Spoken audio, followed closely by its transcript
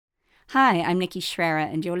Hi, I'm Nikki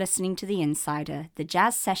Schrerer, and you're listening to The Insider, the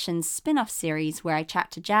Jazz Sessions spin-off series where I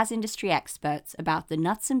chat to jazz industry experts about the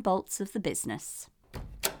nuts and bolts of the business.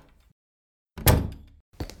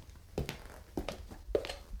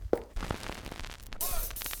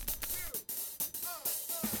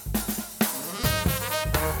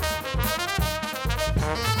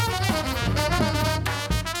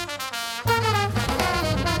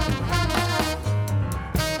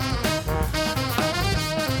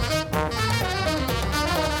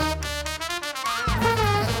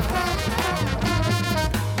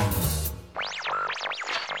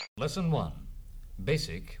 Lesson 1.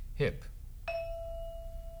 Basic Hip.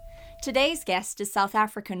 Today's guest is South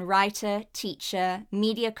African writer, teacher,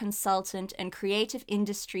 media consultant, and creative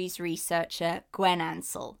industries researcher Gwen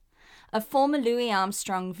Ansell. A former Louis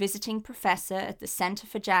Armstrong visiting professor at the Center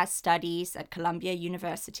for Jazz Studies at Columbia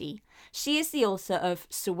University, she is the author of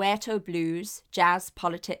Soweto Blues, Jazz,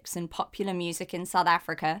 Politics, and Popular Music in South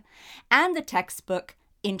Africa, and the textbook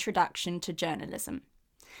Introduction to Journalism.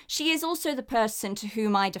 She is also the person to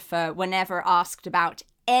whom I defer whenever asked about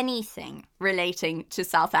anything relating to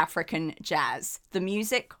South African jazz, the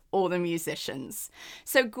music or the musicians.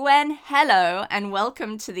 So Gwen, hello and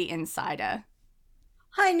welcome to The Insider.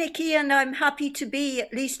 Hi, Nikki, and I'm happy to be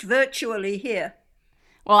at least virtually here.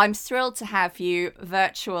 Well, I'm thrilled to have you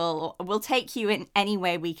virtual. We'll take you in any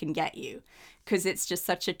way we can get you because it's just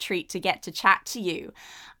such a treat to get to chat to you.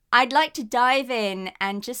 I'd like to dive in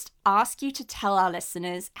and just ask you to tell our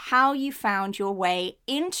listeners how you found your way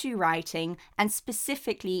into writing and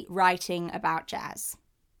specifically writing about jazz.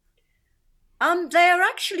 There are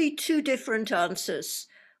actually two different answers.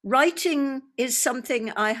 Writing is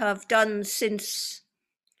something I have done since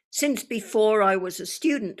before I was a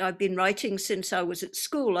student. I've been writing since I was at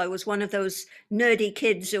school. I was one of those nerdy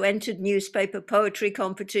kids who entered newspaper poetry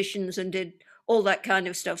competitions and did all that kind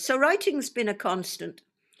of stuff. So writing's been a constant.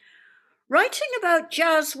 Writing about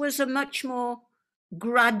jazz was a much more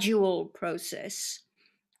gradual process.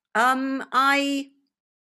 I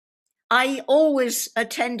always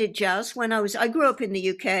attended jazz when I grew up in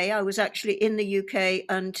the UK. I was actually in the UK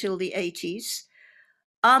until the 80s.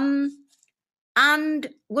 And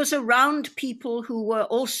was around people who were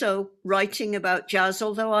also writing about jazz,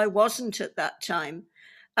 although I wasn't at that time.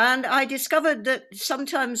 And I discovered that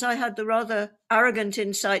sometimes I had the rather arrogant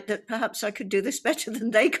insight that perhaps I could do this better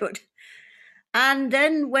than they could. And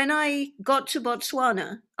then when I got to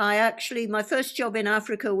Botswana, my first job in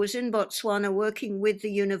Africa was in Botswana working with the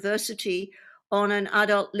university on an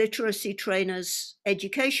adult literacy trainers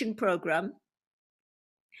education program.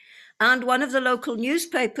 And one of the local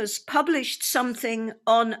newspapers published something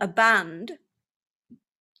on a band.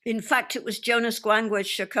 In fact, it was Jonas Gwangwa's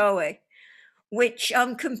Shakawe, which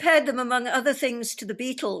compared them, among other things, to the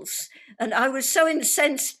Beatles. And I was so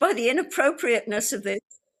incensed by the inappropriateness of this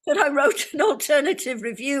that I wrote an alternative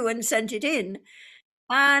review and sent it in.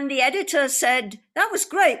 And the editor said, "That was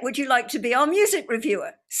great. Would you like to be our music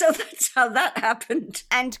reviewer?" So that's how that happened.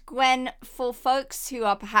 And Gwen, for folks who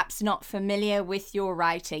are perhaps not familiar with your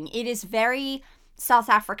writing, it is very South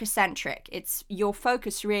Africa centric. Your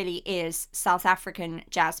focus really is South African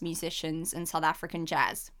jazz musicians and South African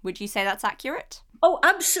jazz. Would you say that's accurate? Oh,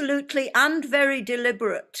 absolutely, and very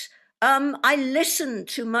deliberate. I listen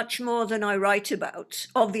to much more than I write about,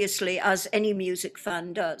 obviously, as any music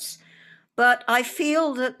fan does. But I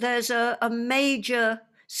feel that there's a major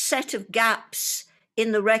set of gaps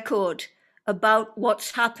in the record about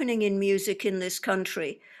what's happening in music in this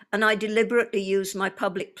country. And I deliberately use my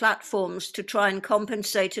public platforms to try and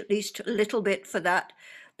compensate at least a little bit for that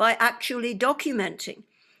by actually documenting.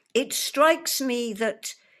 It strikes me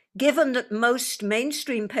that given that most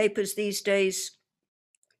mainstream papers these days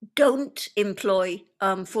don't employ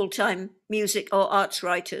full-time music or arts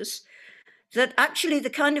writers, that actually the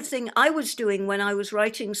kind of thing I was doing when I was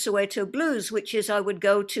writing Soweto Blues, which is I would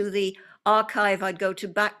go to the archive, I'd go to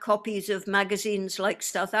back copies of magazines like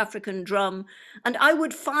South African Drum, and I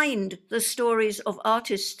would find the stories of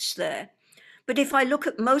artists there. But if I look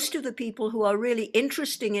at most of the people who are really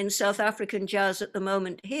interesting in South African jazz at the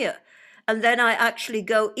moment here, and then I actually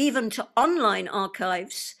go even to online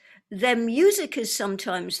archives, their music is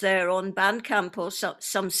sometimes there on Bandcamp or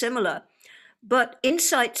some similar, but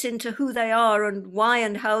insights into who they are and why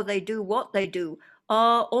and how they do what they do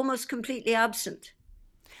are almost completely absent.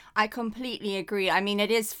 I completely agree. I mean,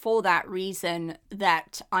 it is for that reason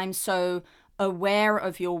that I'm so aware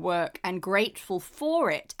of your work and grateful for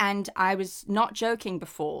it. And I was not joking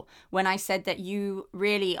before when I said that you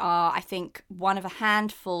really are, I think, one of a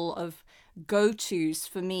handful of go-tos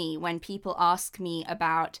for me when people ask me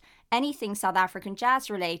about anything South African jazz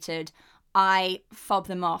related. I fob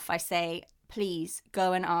them off. I say, please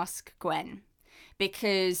go and ask Gwen,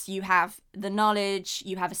 because you have the knowledge,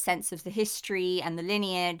 you have a sense of the history and the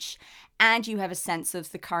lineage, and you have a sense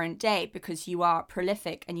of the current day because you are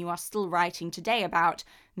prolific and you are still writing today about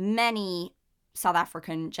many South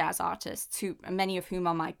African jazz artists, who many of whom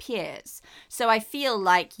are my peers. So I feel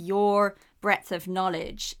like your breadth of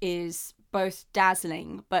knowledge is both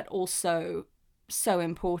dazzling but also so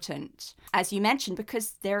important, as you mentioned,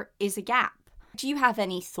 because there is a gap. Do you have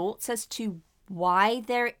any thoughts as to why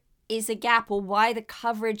there is a gap, or why the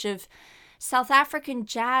coverage of South African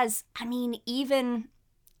jazz, I mean, even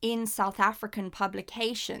in South African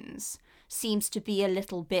publications, seems to be a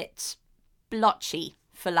little bit blotchy,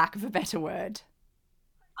 for lack of a better word?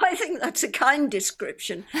 I think that's a kind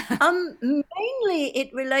description. Mainly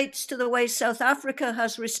it relates to the way South Africa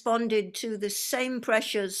has responded to the same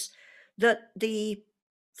pressures that the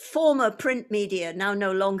former print media, now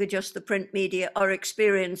no longer just the print media, are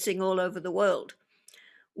experiencing all over the world,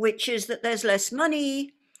 which is that there's less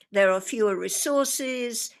money, there are fewer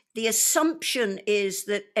resources. The assumption is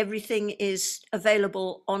that everything is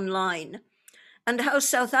available online. And how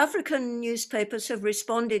South African newspapers have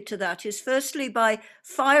responded to that is firstly by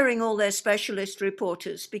firing all their specialist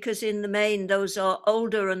reporters, because in the main those are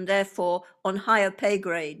older and therefore on higher pay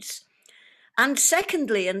grades. And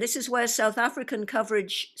secondly, and this is where South African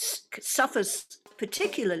coverage suffers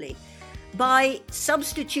particularly, by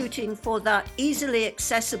substituting for that easily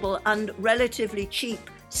accessible and relatively cheap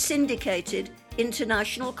syndicated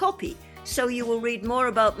international copy. So you will read more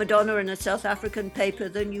about Madonna in a South African paper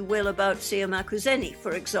than you will about Sia Makuzeni,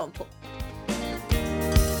 for example.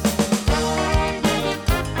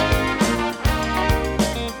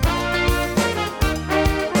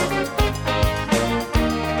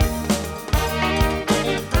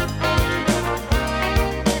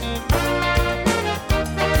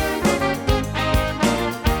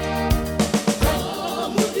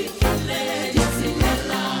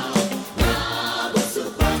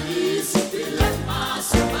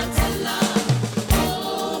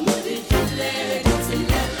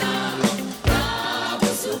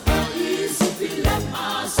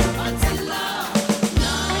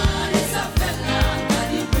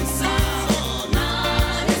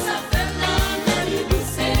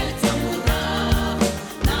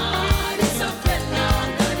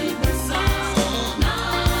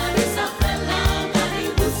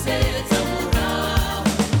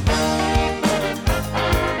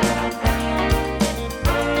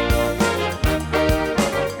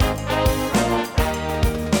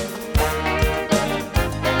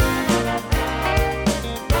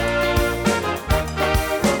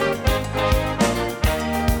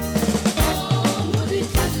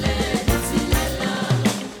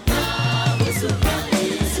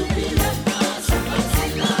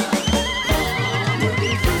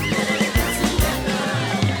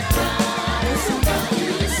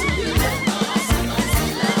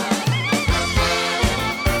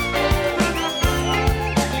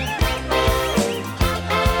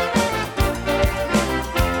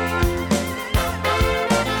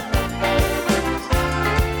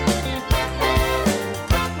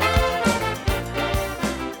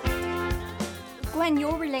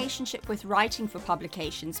 With writing for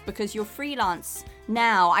publications, because you're freelance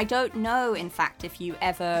now. I don't know, in fact, if you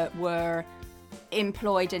ever were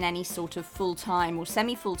employed in any sort of full-time or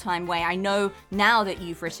semi-full-time way. I know now that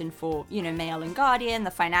you've written for, Mail and Guardian,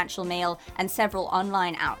 the Financial Mail, and several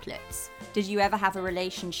online outlets. Did you ever have a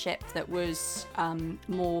relationship that was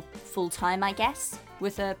more full-time, I guess,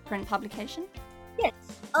 with a print publication? Yes.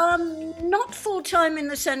 Not full-time in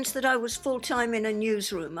the sense that I was full-time in a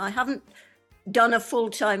newsroom. I haven't done a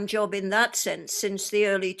full-time job in that sense since the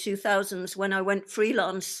early 2000s, when I went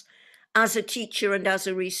freelance as a teacher and as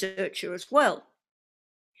a researcher as well.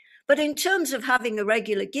 But in terms of having a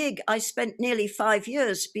regular gig, I spent nearly 5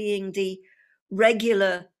 years being the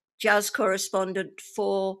regular jazz correspondent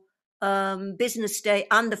for Business Day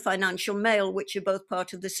and the Financial Mail, which are both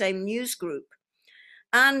part of the same news group.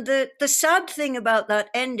 And the sad thing about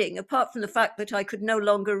that ending, apart from the fact that I could no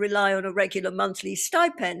longer rely on a regular monthly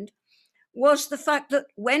stipend, was the fact that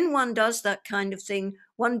when one does that kind of thing,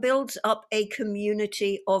 one builds up a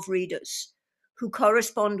community of readers who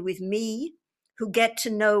correspond with me, who get to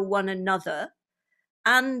know one another.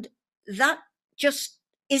 And that just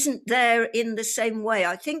isn't there in the same way.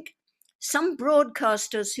 I think some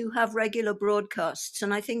broadcasters who have regular broadcasts,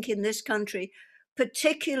 and I think in this country,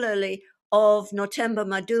 particularly of Nothemba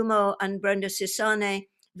Madumo and Brenda Sisane,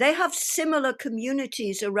 they have similar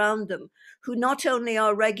communities around them who not only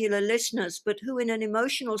are regular listeners, but who in an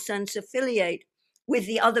emotional sense affiliate with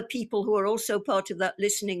the other people who are also part of that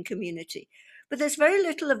listening community. But there's very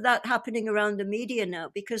little of that happening around the media now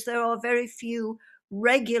because there are very few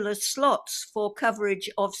regular slots for coverage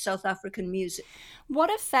of South African music. What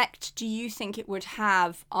effect do you think it would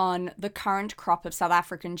have on the current crop of South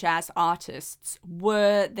African jazz artists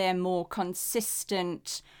were there more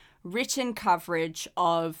consistent written coverage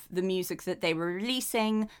of the music that they were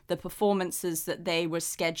releasing, the performances that they were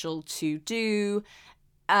scheduled to do?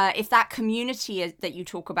 If that community that you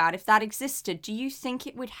talk about, if that existed, do you think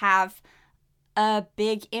it would have a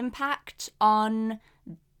big impact on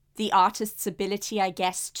the artist's ability, I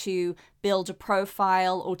guess, to build a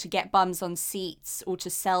profile or to get bums on seats or to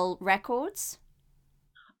sell records?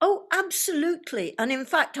 Oh, absolutely. And in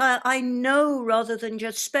fact, I know rather than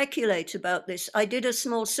just speculate about this, I did a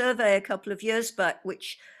small survey a couple of years back,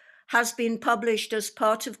 which has been published as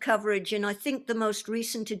part of coverage in, I think, the most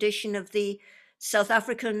recent edition of the South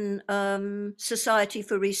African Society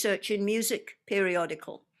for Research in Music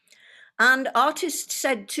periodical. And artists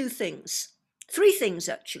said three things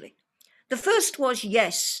actually. The first was,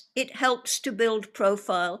 yes, it helps to build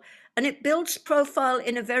profile, and it builds profile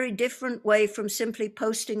in a very different way from simply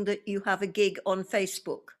posting that you have a gig on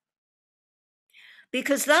Facebook.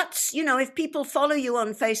 Because that's, if people follow you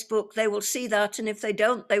on Facebook, they will see that, and if they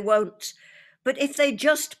don't, they won't. But if they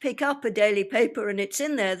just pick up a daily paper and it's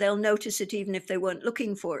in there, they'll notice it even if they weren't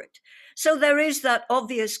looking for it. So there is that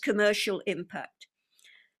obvious commercial impact.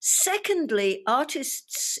 Secondly,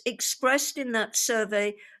 artists expressed in that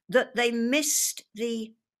survey that they missed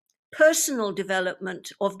the personal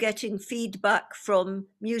development of getting feedback from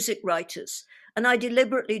music writers. And I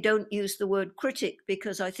deliberately don't use the word critic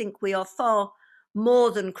because I think we are far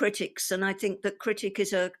more than critics. And I think that critic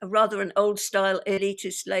is a rather an old style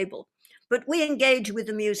elitist label. But we engage with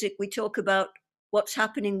the music. We talk about what's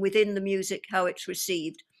happening within the music, how it's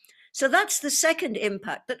received. So that's the second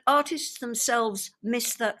impact, that artists themselves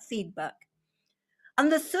miss that feedback. And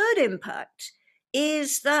the third impact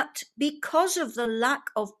is that because of the lack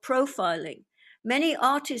of profiling, many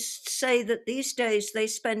artists say that these days they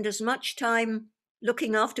spend as much time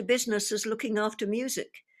looking after business as looking after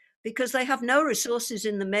music, because they have no resources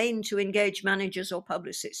in the main to engage managers or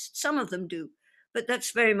publicists. Some of them do, but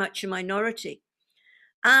that's very much a minority.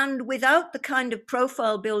 And without the kind of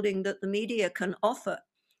profile building that the media can offer,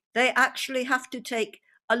 they actually have to take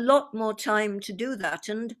a lot more time to do that.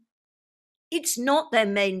 And it's not their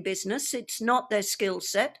main business. It's not their skill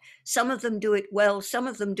set. Some of them do it well. Some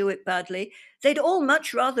of them do it badly. They'd all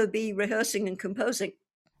much rather be rehearsing and composing.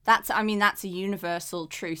 That's a universal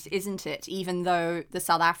truth, isn't it? Even though the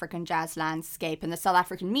South African jazz landscape and the South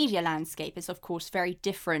African media landscape is, of course, very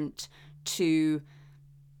different to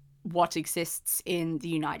what exists in the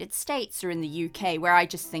United States or in the UK, where I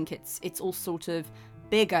just think it's all sort of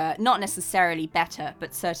bigger, not necessarily better,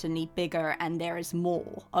 but certainly bigger, and there is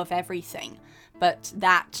more of everything. But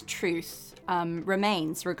that truth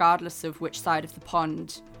remains regardless of which side of the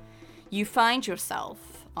pond you find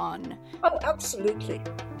yourself on. Oh, absolutely.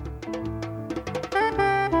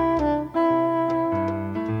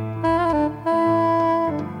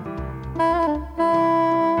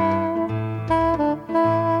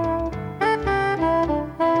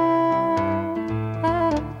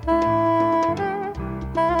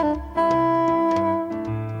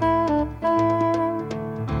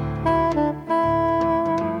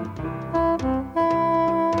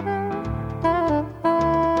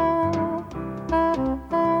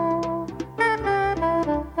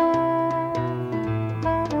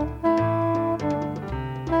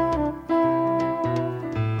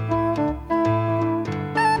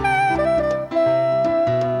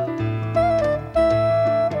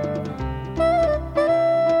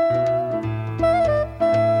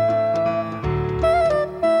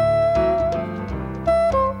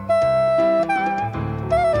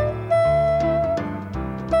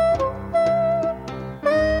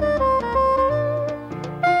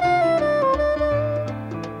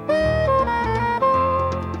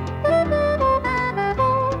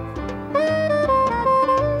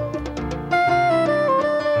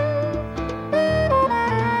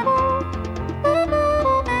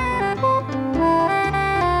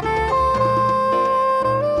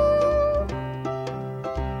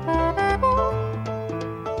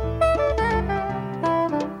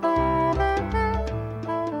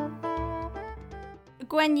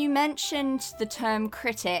 Gwen, you mentioned the term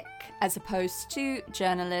critic as opposed to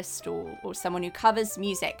journalist or someone who covers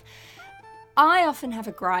music. I often have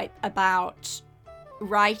a gripe about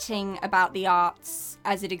writing about the arts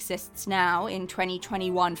as it exists now in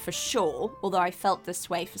 2021 for sure, although I felt this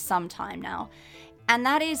way for some time now. And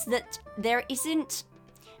that is that there isn't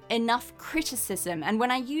enough criticism. And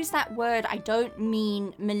when I use that word, I don't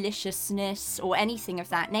mean maliciousness or anything of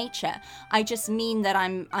that nature. I just mean that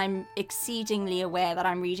I'm exceedingly aware that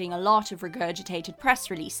I'm reading a lot of regurgitated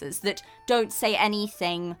press releases that don't say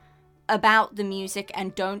anything about the music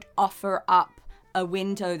and don't offer up a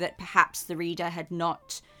window that perhaps the reader had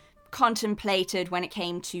not contemplated when it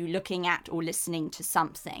came to looking at or listening to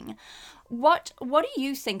something. What do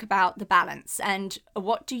you think about the balance, and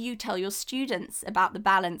what do you tell your students about the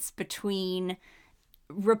balance between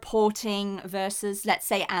reporting versus, let's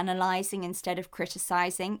say, analysing instead of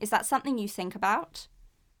criticising? Is that something you think about?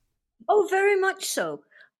 Oh, very much so.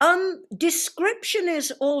 Description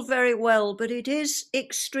is all very well, but it is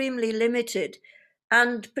extremely limited.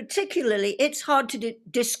 And particularly, it's hard to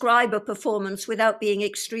describe a performance without being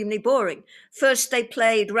extremely boring. First, they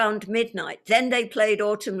played Round Midnight, then they played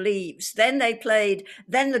Autumn Leaves, then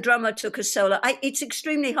the drummer took a solo. It's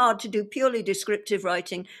extremely hard to do purely descriptive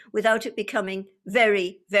writing without it becoming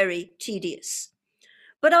very, very tedious.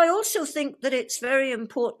 But I also think that it's very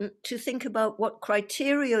important to think about what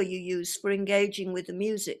criteria you use for engaging with the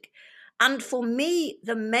music. And for me,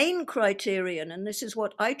 the main criterion, and this is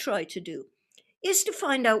what I try to do, is to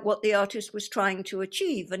find out what the artist was trying to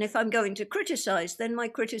achieve. And if I'm going to criticize, then my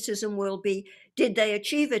criticism will be, did they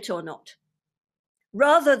achieve it or not?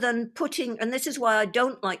 Rather than putting, and this is why I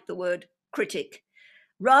don't like the word critic,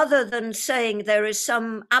 rather than saying there is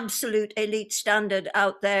some absolute elite standard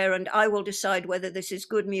out there and I will decide whether this is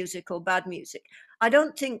good music or bad music. I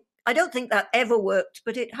don't think that ever worked,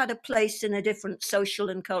 but it had a place in a different social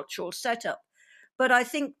and cultural setup. But I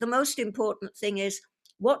think the most important thing is,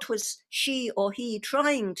 what was she or he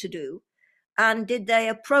trying to do? And did they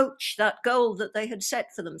approach that goal that they had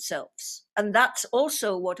set for themselves? And that's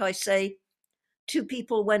also what I say to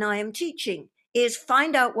people when I am teaching, is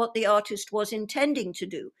find out what the artist was intending to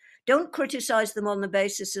do. Don't criticize them on the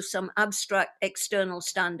basis of some abstract external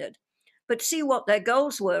standard, but see what their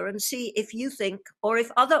goals were and see if you think, or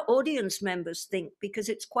if other audience members think, because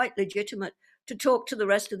it's quite legitimate to talk to the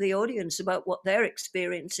rest of the audience about what they're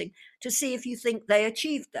experiencing, to see if you think they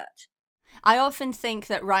achieved that. I often think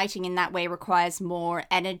that writing in that way requires more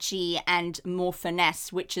energy and more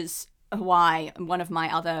finesse, which is why one of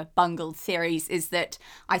my other bungled theories is that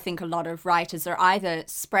I think a lot of writers are either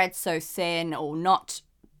spread so thin or not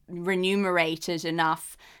remunerated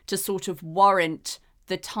enough to sort of warrant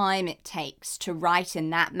the time it takes to write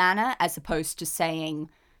in that manner, as opposed to saying,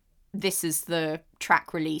 this is the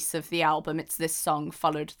track release of the album, it's this song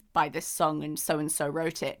followed by this song and so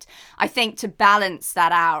wrote it. I think to balance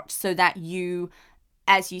that out so that you,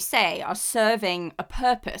 as you say, are serving a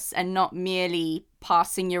purpose and not merely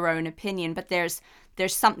passing your own opinion, but there's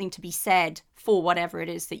something to be said for whatever it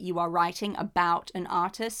is that you are writing about an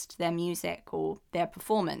artist, their music or their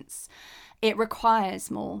performance. It requires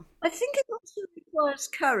more. I think it also requires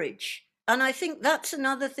courage. And I think that's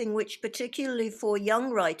another thing which, particularly for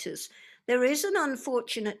young writers, there is an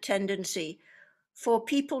unfortunate tendency for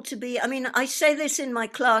people to be, I mean, I say this in my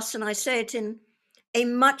class and I say it in a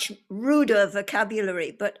much ruder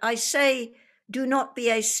vocabulary, but I say, do not be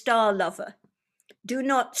a star lover. Do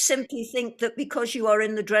not simply think that because you are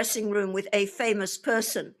in the dressing room with a famous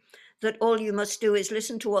person, that all you must do is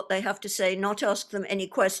listen to what they have to say, not ask them any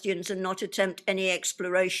questions and not attempt any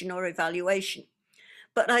exploration or evaluation.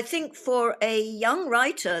 But I think for a young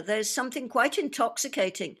writer, there's something quite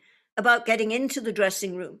intoxicating about getting into the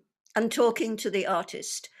dressing room and talking to the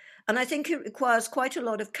artist. And I think it requires quite a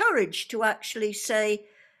lot of courage to actually say,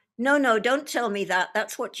 no, don't tell me that.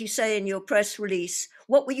 That's what you say in your press release.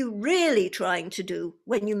 What were you really trying to do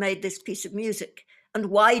when you made this piece of music? And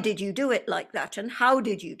why did you do it like that? And how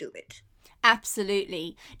did you do it?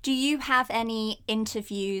 Absolutely. Do you have any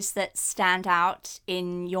interviews that stand out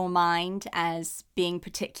in your mind as being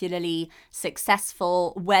particularly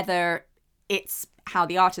successful, whether it's how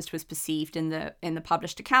the artist was perceived in the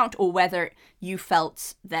published account, or whether you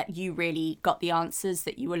felt that you really got the answers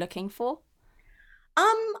that you were looking for?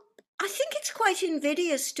 I think it's quite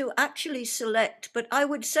invidious to actually select, but I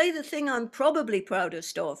would say the thing I'm probably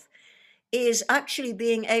proudest of is actually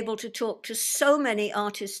being able to talk to so many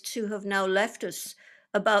artists who have now left us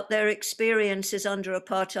about their experiences under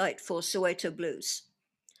apartheid for Soweto Blues.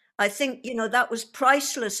 I think, that was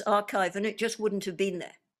priceless archive and it just wouldn't have been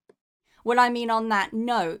there. Well, I mean, on that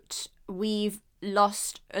note, we've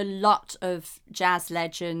lost a lot of jazz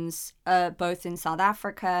legends, both in South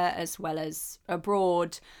Africa as well as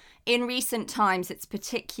abroad. In recent times, it's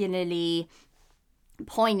particularly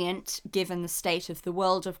poignant given the state of the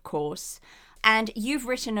world, of course. And you've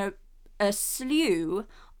written a slew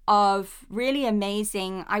of really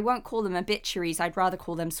amazing, I won't call them obituaries, I'd rather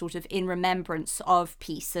call them sort of in remembrance of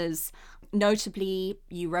pieces. Notably,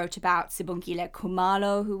 you wrote about Sibongile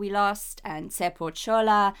Khumalo, who we lost, and Tsepo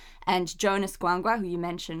Chola, and Jonas Gwangwa, who you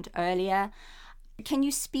mentioned earlier. Can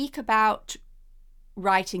you speak about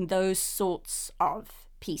writing those sorts of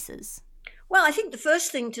pieces? Well, I think the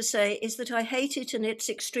first thing to say is that I hate it and it's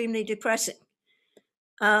extremely depressing.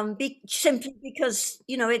 Simply because,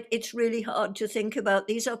 it's really hard to think about.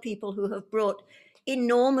 These are people who have brought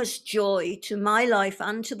enormous joy to my life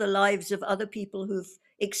and to the lives of other people who've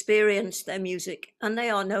experienced their music, and they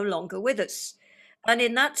are no longer with us. And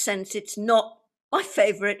in that sense, it's not my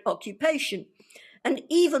favorite occupation. And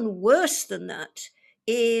even worse than that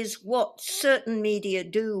is what certain media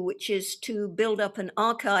do, which is to build up an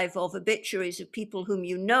archive of obituaries of people whom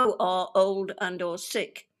you know are old and or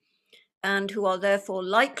sick, and who are therefore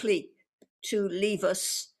likely to leave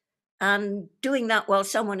us, and doing that while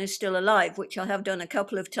someone is still alive, which I have done a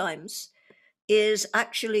couple of times, is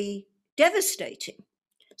actually devastating.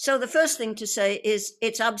 So the first thing to say is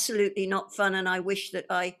it's absolutely not fun, and I wish that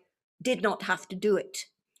I did not have to do it.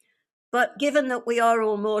 But given that we are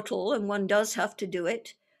all mortal and one does have to do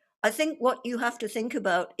it, I think what you have to think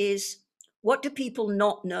about is, what do people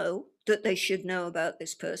not know that they should know about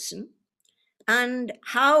this person? And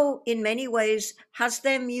how, in many ways, has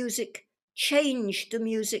their music changed the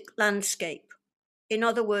music landscape? In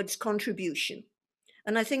other words, contribution.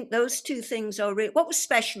 And I think those two things are what was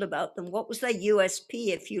special about them? What was their USP,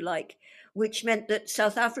 if you like, which meant that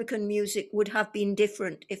South African music would have been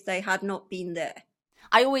different if they had not been there?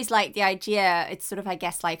 I always like the idea, it's sort of, I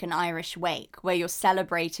guess, like an Irish wake, where you're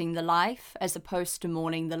celebrating the life as opposed to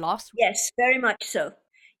mourning the loss. Yes, very much so.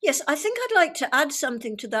 Yes, I think I'd like to add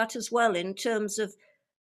something to that as well in terms of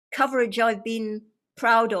coverage I've been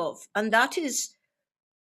proud of, and that is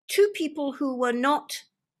two people who were not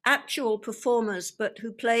actual performers, but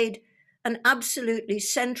who played an absolutely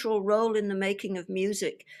central role in the making of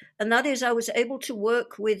music. And that is, I was able to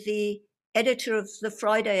work with the editor of the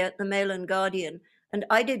Friday at the Mail and Guardian, and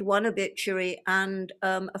I did one obituary, and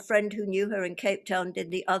a friend who knew her in Cape Town did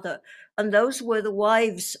the other. And those were the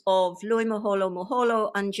wives of Lui Moholo Moholo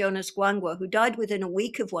and Jonas Gwangwa, who died within a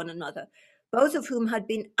week of one another, both of whom had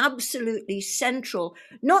been absolutely central,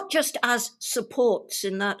 not just as supports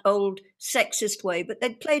in that old sexist way, but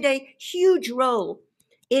they'd played a huge role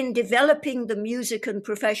in developing the music and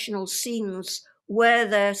professional scenes where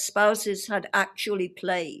their spouses had actually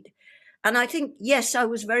played. And I think, yes, I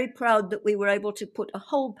was very proud that we were able to put a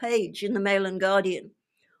whole page in the Mail and Guardian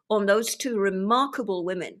on those two remarkable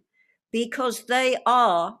women, because they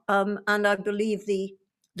are, and I believe the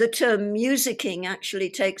term musicking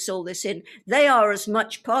actually takes all this in, they are as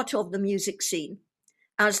much part of the music scene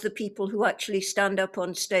as the people who actually stand up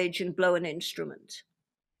on stage and blow an instrument.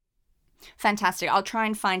 Fantastic. I'll try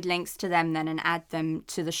and find links to them then and add them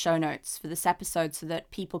to the show notes for this episode so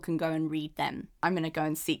that people can go and read them. I'm going to go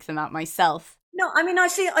and seek them out myself. No,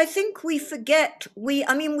 I think we forget, we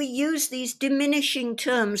use these diminishing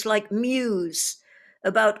terms like muse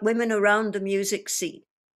about women around the music scene.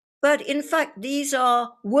 But in fact, these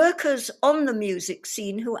are workers on the music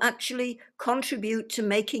scene who actually contribute to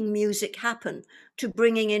making music happen, to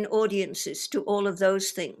bringing in audiences, to all of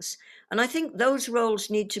those things. And I think those roles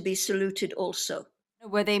need to be saluted also.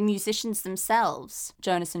 Were they musicians themselves,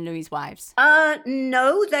 Jonas and Louis' wives?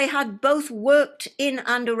 No, they had both worked in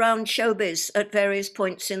and around showbiz at various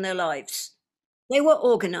points in their lives. They were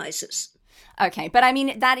organizers. Okay, but I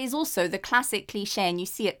mean, that is also the classic cliche, and you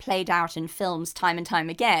see it played out in films time and time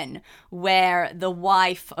again, where the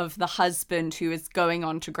wife of the husband who is going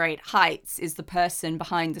on to great heights is the person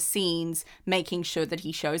behind the scenes, making sure that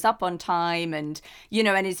he shows up on time and,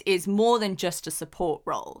 and is more than just a support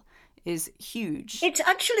role. Is huge. It's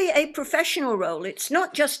actually a professional role. It's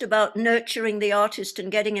not just about nurturing the artist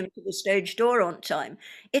and getting him to the stage door on time.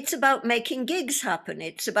 It's about making gigs happen.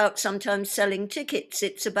 It's about sometimes selling tickets.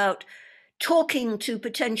 It's about talking to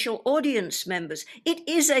potential audience members. It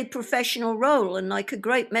is a professional role, and like a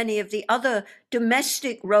great many of the other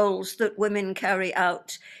domestic roles that women carry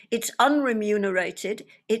out, it's unremunerated,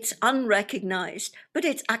 it's unrecognized, but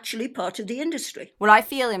it's actually part of the industry. Well, I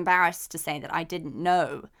feel embarrassed to say that I didn't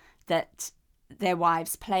know that their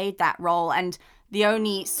wives played that role, and the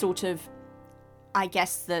only sort of, I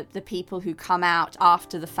guess, the people who come out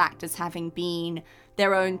after the fact as having been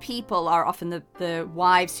their own people are often the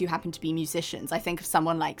wives who happen to be musicians. I think of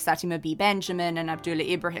someone like Satima B. Benjamin and Abdullah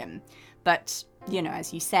Ibrahim. But,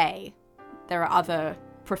 as you say, there are other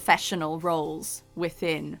professional roles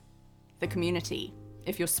within the community.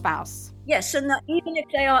 if your spouse. Yes, and that even if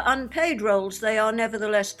they are unpaid roles, they are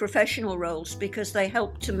nevertheless professional roles because they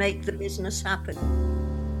help to make the business happen.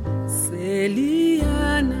 Seliana,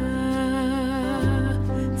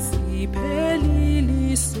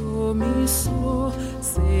 siphelile isomiso,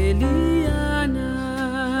 Seliana,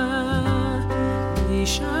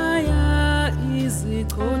 ishaya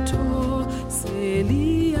izichotho,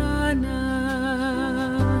 Seliana,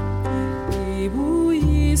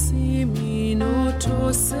 ibuyisi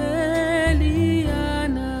minotho, Seliana,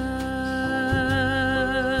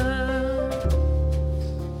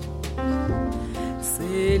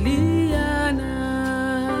 Seliana,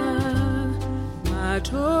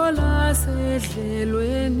 mathola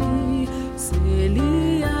sedlelweni,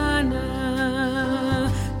 Seliana,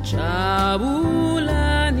 jabulani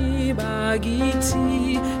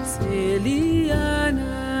bakithi,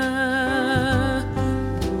 Seliana,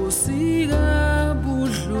 busika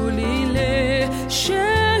budlulile,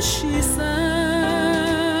 sheshisa,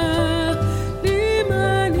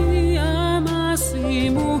 limani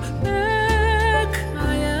amasimu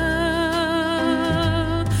ekhaya,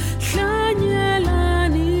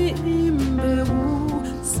 hlanyelani imbewu,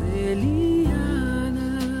 Seliana,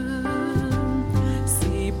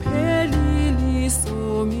 siphelile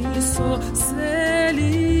isomiso,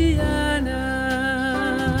 Seliana.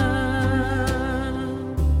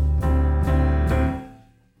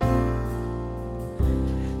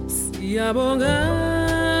 Siyabonga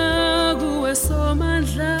kuwe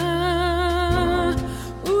Somandla,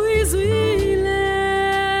 uyizwile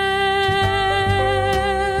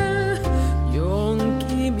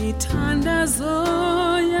yonke imithandazo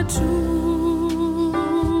yethu.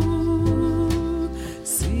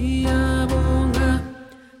 Siyabonga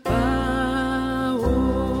bawo.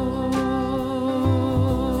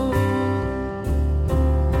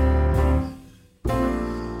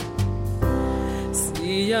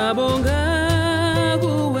 Siyabonga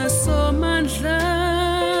kuwe Somandla,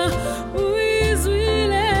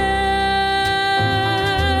 uyizwile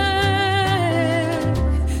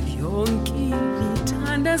yonke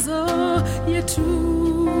imithandazo yethu.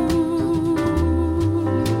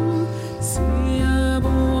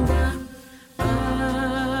 Siyabonga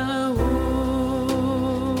bawo.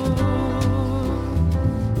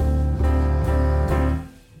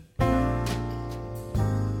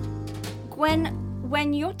 Gwen,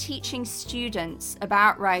 when you're teaching students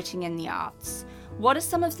about writing in the arts, what are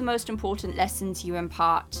some of the most important lessons you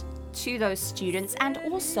impart to those students? And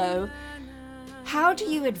also, how do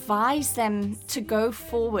you advise them to go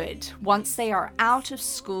forward once they are out of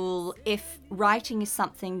school if writing is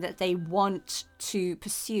something that they want to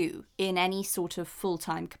pursue in any sort of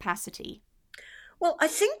full-time capacity? Well, I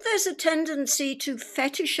think there's a tendency to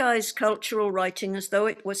fetishize cultural writing as though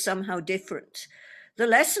it was somehow different. The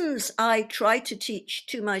lessons I try to teach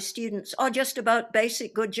to my students are just about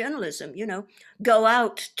basic good journalism. Go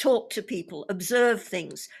out, talk to people, observe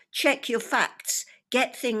things, check your facts,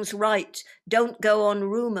 get things right, don't go on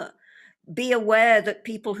rumor. Be aware that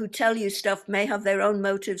people who tell you stuff may have their own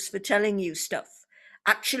motives for telling you stuff.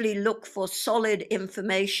 Actually look for solid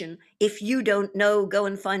information. If you don't know, go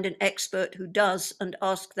and find an expert who does and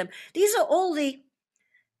ask them. These are all the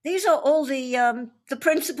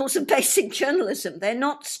principles of basic journalism. They're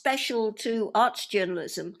not special to arts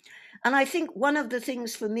journalism. And I think one of the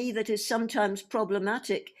things for me that is sometimes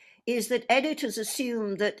problematic is that editors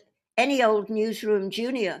assume that any old newsroom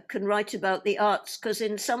junior can write about the arts because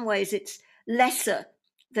in some ways it's lesser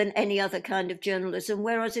than any other kind of journalism,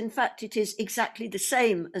 whereas in fact it is exactly the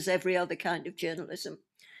same as every other kind of journalism.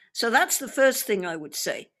 So that's the first thing I would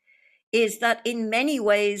say, is that in many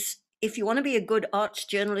ways, if you want to be a good arts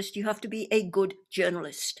journalist, you have to be a good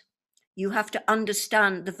journalist. You have to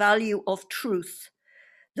understand the value of truth,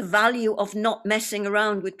 the value of not messing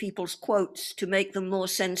around with people's quotes to make them more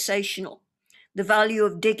sensational, the value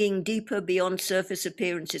of digging deeper beyond surface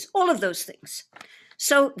appearances, all of those things.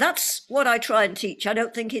 So that's what I try and teach. I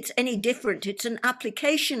don't think it's any different. It's an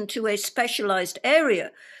application to a specialized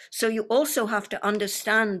area. So you also have to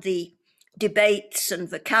understand the debates and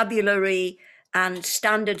vocabulary and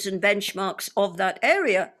standards and benchmarks of that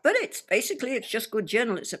area, but it's just good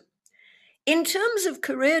journalism. In terms of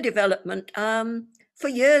career development, for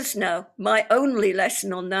years now, my only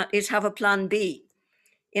lesson on that is have a plan B.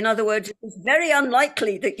 In other words, it's very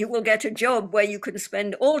unlikely that you will get a job where you can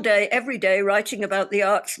spend all day, every day, writing about the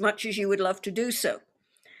arts, much as you would love to do so.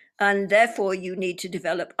 And therefore, you need to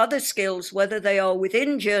develop other skills, whether they are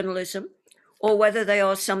within journalism or whether they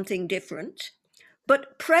are something different.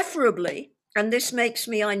 But preferably, and this makes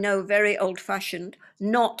me, I know, very old-fashioned,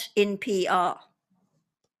 not in PR,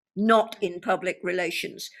 not in public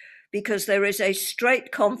relations. because there is a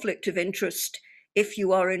straight conflict of interest if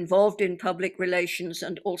you are involved in public relations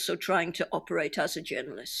and also trying to operate as a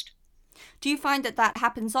journalist. Do you find that that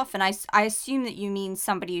happens often? I assume that you mean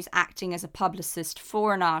somebody who's acting as a publicist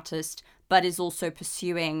for an artist, but is also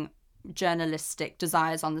pursuing journalistic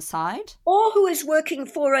desires on the side? Or who is working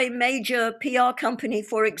for a major PR company,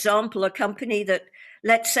 for example, a company that,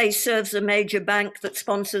 let's say, serves a major bank that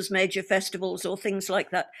sponsors major festivals or things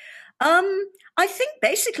like that. I think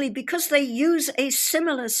basically because they use a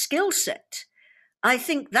similar skill set, I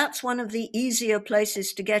think that's one of the easier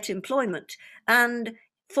places to get employment. And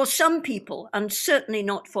for some people, and certainly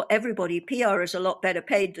not for everybody, PR is a lot better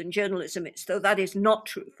paid than journalism is, though that is not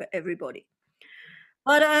true for everybody.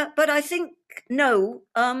 But I think, no,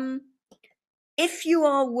 if you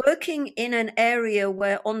are working in an area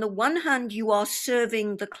where on the one hand you are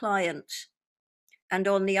serving the client, and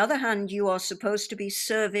on the other hand you are supposed to be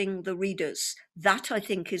serving the readers, that I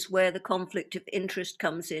think is where the conflict of interest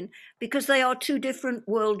comes in, because they are two different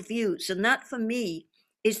worldviews. And that for me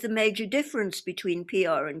is the major difference between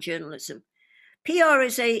PR and journalism. PR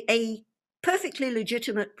is a perfectly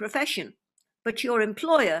legitimate profession, but your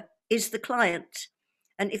employer is the client.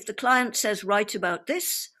 And if the client says, write about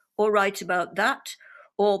this, or write about that,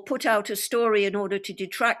 or put out a story in order to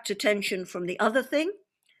detract attention from the other thing,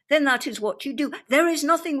 then that is what you do. There is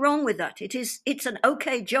nothing wrong with that. It's an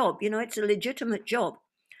okay job, it's a legitimate job.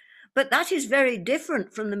 But that is very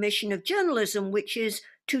different from the mission of journalism, which is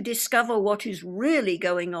to discover what is really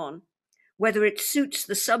going on, whether it suits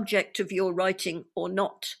the subject of your writing or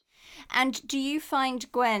not. And do you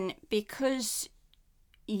find, Gwen, because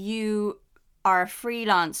you are a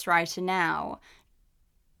freelance writer now,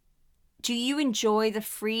 do you enjoy the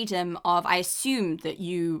freedom of, I assume that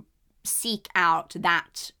you seek out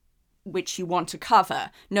that which you want to cover.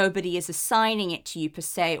 Nobody is assigning it to you per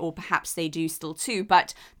se, or perhaps they do still too,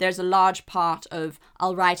 but there's a large part of,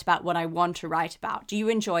 I'll write about what I want to write about. Do you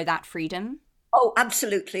enjoy that freedom? Oh,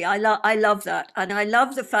 absolutely. I love that. And I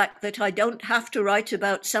love the fact that I don't have to write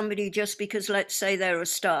about somebody just because, let's say, they're a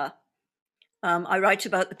star. I write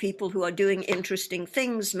about the people who are doing interesting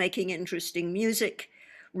things, making interesting music,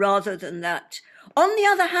 rather than that. On the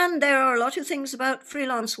other hand, there are a lot of things about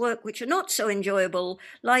freelance work which are not so enjoyable,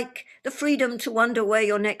 like the freedom to wonder where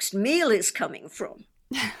your next meal is coming from.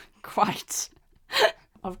 Quite.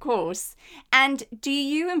 Of course. And do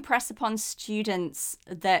you impress upon students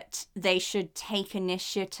that they should take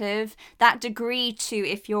initiative? That degree to,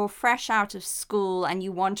 if you're fresh out of school and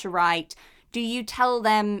you want to write, do you tell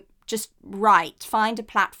them just write, find a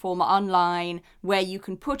platform online where you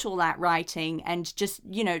can put all that writing and just,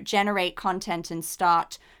 generate content and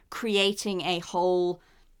start creating a whole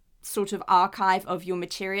sort of archive of your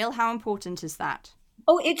material? How important is that?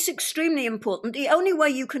 Oh, it's extremely important. The only way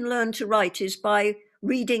you can learn to write is by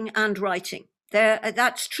reading and writing.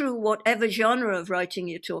 That's true whatever genre of writing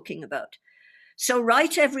you're talking about. So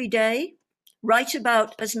write every day, write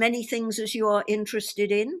about as many things as you are interested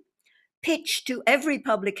in, pitch to every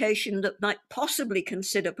publication that might possibly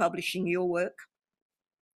consider publishing your work.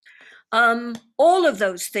 All of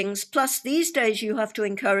those things, plus these days you have to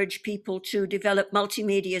encourage people to develop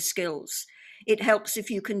multimedia skills. It helps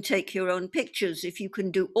if you can take your own pictures, if you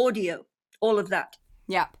can do audio, all of that.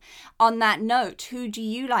 Yep. On that note, who do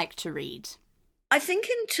you like to read? I think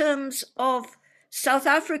in terms of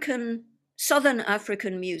Southern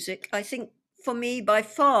African music, I think for me by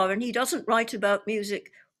far, and he doesn't write about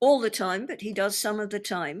music all the time, but he does some of the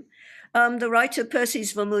time, the writer Percy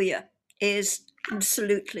Zvamuya is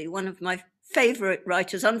absolutely one of my favorite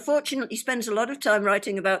writers. Unfortunately, spends a lot of time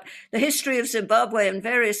writing about the history of Zimbabwe and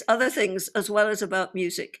various other things, as well as about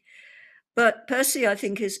music. But Percy, I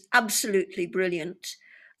think, is absolutely brilliant.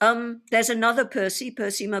 There's another Percy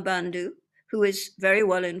Mabandu, who is very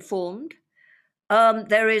well informed.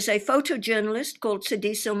 There is a photojournalist called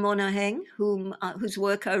Sediso Monaheng, whose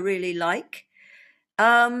work I really like.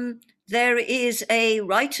 There is a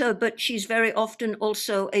writer, but she's very often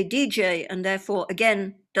also a DJ, and therefore,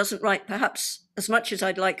 again, doesn't write perhaps as much as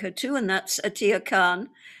I'd like her to, and that's Atiya Khan.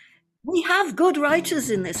 We have good writers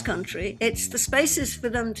in this country. It's the spaces for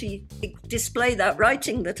them to display that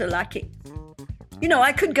writing that are lacking.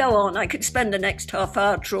 I could go on. I could spend the next half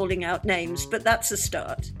hour trawling out names, but that's a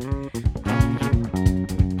start.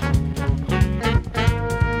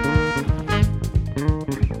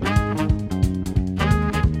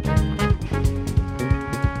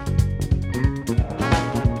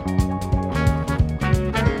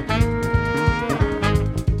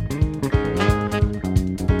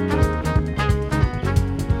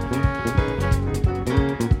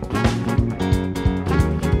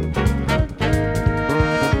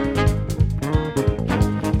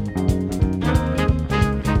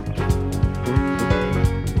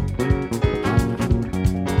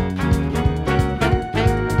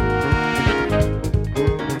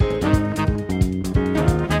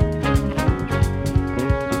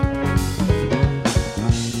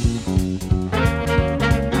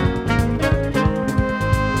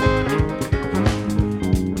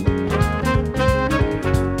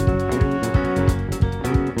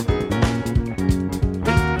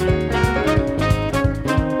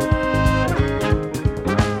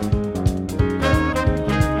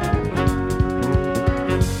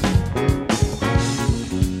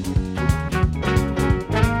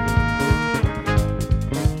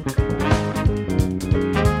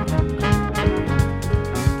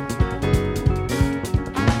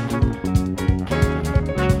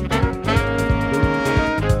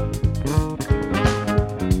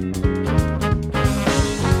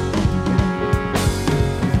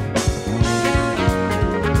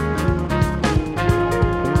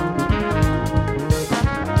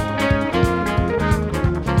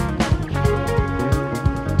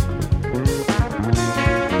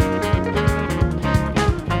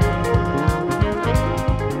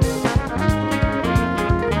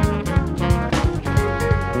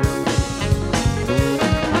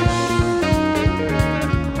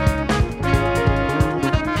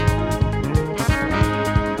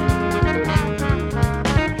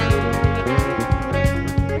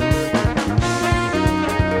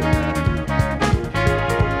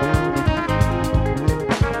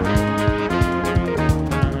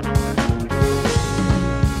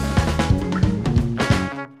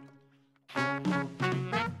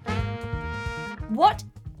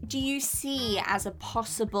 see as a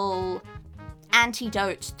possible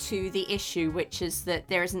antidote to the issue, which is that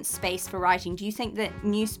there isn't space for writing? Do you think that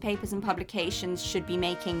newspapers and publications should be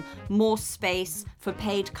making more space for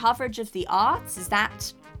paid coverage of the arts? Is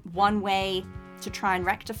that one way to try and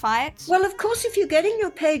rectify it? Well, of course, if you're getting your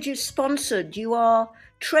pages sponsored, you are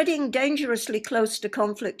treading dangerously close to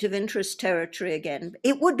conflict of interest territory again.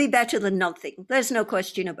 It would be better than nothing. There's no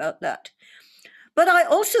question about that. But I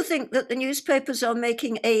also think that the newspapers are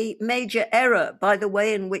making a major error by the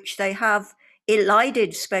way in which they have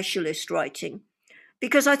elided specialist writing,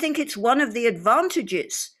 because I think it's one of the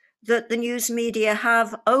advantages that the news media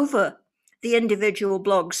have over the individual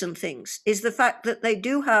blogs and things, is the fact that they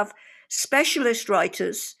do have specialist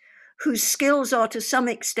writers whose skills are to some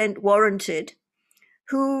extent warranted,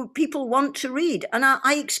 who people want to read. And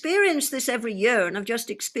I experience this every year, and I've just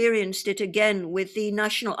experienced it again with the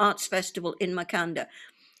National Arts Festival in Makanda.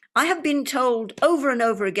 I have been told over and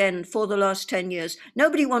over again for the last 10 years,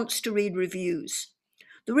 nobody wants to read reviews.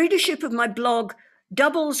 The readership of my blog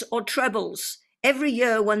doubles or trebles every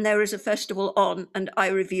year when there is a festival on and I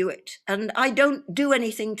review it. And I don't do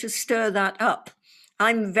anything to stir that up.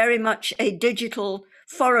 I'm very much a digital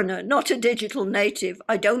foreigner, not a digital native.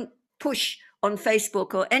 I don't push on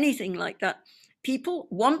Facebook or anything like that. People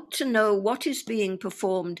want to know what is being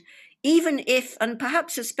performed, even if, and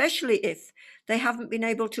perhaps especially if, they haven't been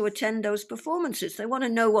able to attend those performances. They want to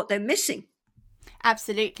know what they're missing.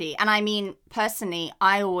 Absolutely. And I mean, personally,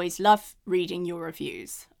 I always love reading your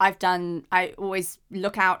reviews. I always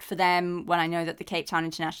look out for them when I know that the Cape Town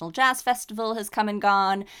International Jazz Festival has come and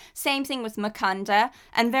gone. Same thing with Makanda.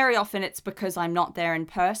 And very often it's because I'm not there in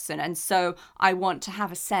person. And so I want to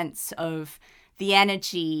have a sense of the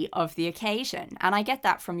energy of the occasion. And I get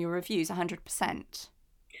that from your reviews 100%.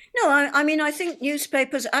 No, I mean, I think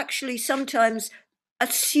newspapers actually sometimes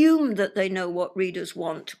assume that they know what readers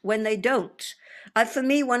want when they don't. For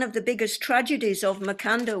me, one of the biggest tragedies of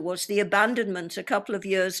Makanda was the abandonment a couple of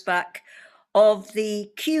years back of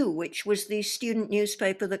the Q, which was the student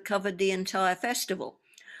newspaper that covered the entire festival.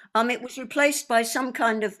 It was replaced by some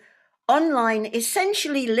kind of online,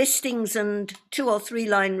 essentially listings and 2 or 3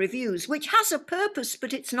 line reviews, which has a purpose,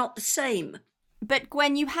 but it's not the same. But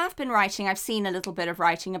Gwen, you have been writing, I've seen a little bit of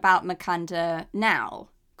writing about Makanda now,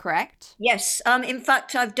 correct? Yes. In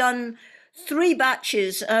fact, I've done 3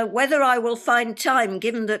 batches. Whether I will find time,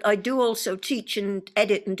 given that I do also teach and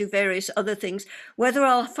edit and do various other things, whether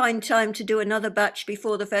I'll find time to do another batch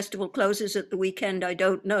before the festival closes at the weekend, I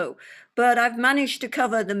don't know. But I've managed to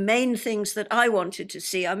cover the main things that I wanted to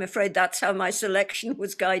see. I'm afraid that's how my selection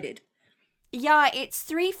was guided. Yeah, it's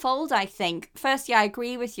threefold, I think. Firstly, I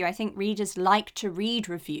agree with you. I think readers like to read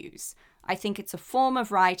reviews. I think it's a form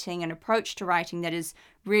of writing, an approach to writing that is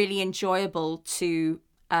really enjoyable to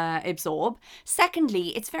absorb. Secondly,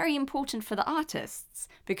 it's very important for the artists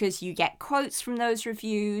because you get quotes from those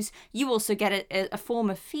reviews. You also get a form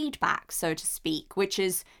of feedback, so to speak, which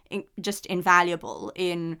is just invaluable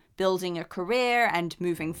in building a career and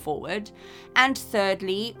moving forward. And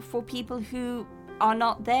thirdly, for people who are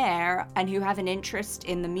not there and who have an interest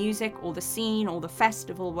in the music or the scene or the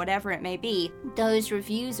festival, whatever it may be, those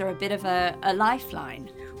reviews are a bit of a lifeline.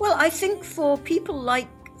 Well, I think for people like,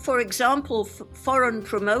 for example, foreign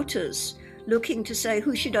promoters looking to say,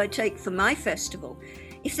 who should I take for my festival?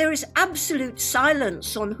 If there is absolute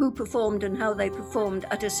silence on who performed and how they performed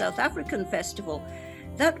at a South African festival,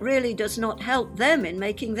 that really does not help them in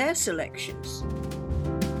making their selections.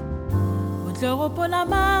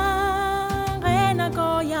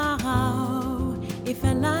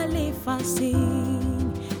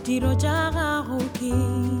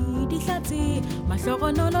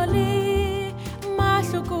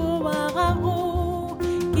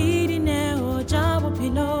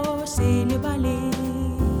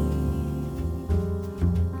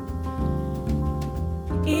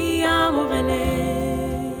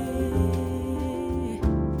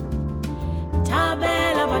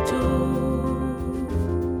 Tabela batu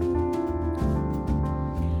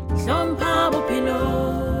Zompa bopelo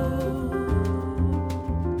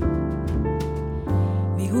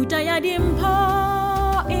Mihuta ya dimpo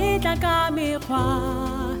Itaka mekwa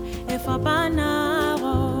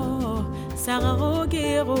Efapanago Sarago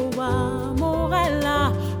girowa Morella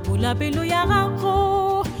Pula pelu ya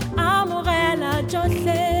gago Amorella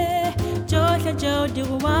Jose Jose Jodi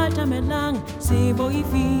Ruata Melang Sibo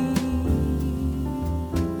ifi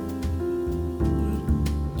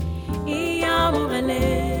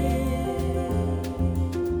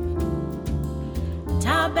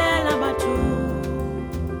Tabela batu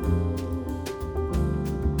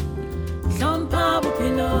Zompa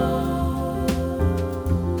bupilo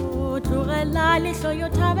Turela liso yo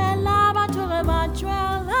tabela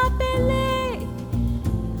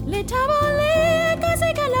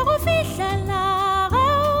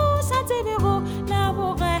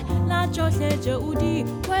tše o di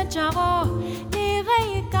hwetšago le ge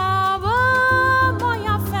e ka ba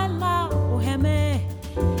moya fela o heme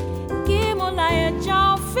ke molaetša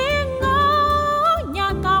ofenga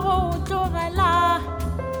nyaka go tlogela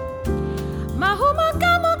mahuma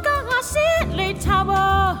ka moka ga se lethabo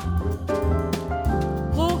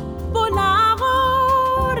go bola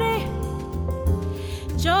gore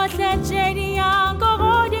tšohle tše di yango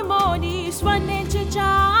godimo di swanetše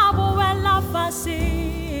tša boela fase.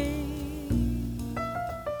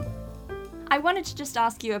 I wanted to just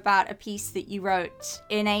ask you about a piece that you wrote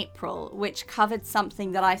in April, which covered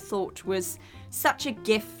something that I thought was such a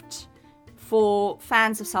gift for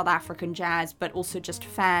fans of South African jazz, but also just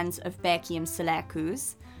fans of Bheki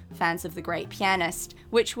Mseleku, fans of the great pianist,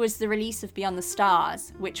 which was the release of Beyond the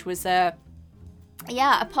Stars, which was a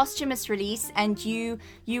posthumous release, and you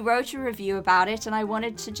wrote a review about it, and I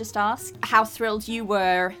wanted to just ask how thrilled you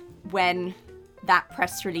were when that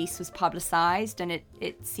press release was publicized and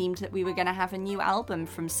it seemed that we were going to have a new album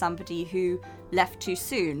from somebody who left too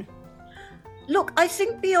soon. Look, I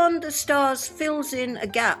think Beyond the Stars fills in a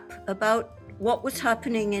gap about what was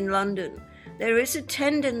happening in London. There is a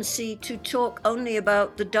tendency to talk only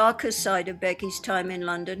about the darker side of Bheki's time in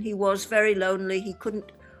London. He was very lonely. He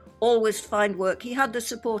couldn't always find work. He had the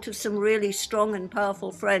support of some really strong and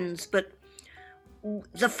powerful friends, but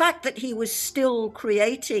the fact that he was still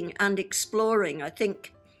creating and exploring, I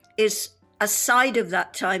think, is a side of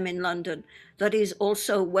that time in London that is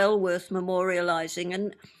also well worth memorializing.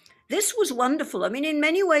 And this was wonderful. I mean, in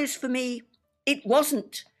many ways for me, it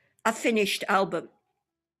wasn't a finished album.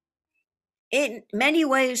 In many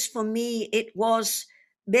ways for me, it was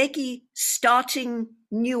Bheki starting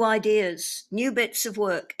new ideas, new bits of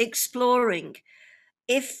work, exploring.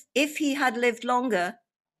 If he had lived longer,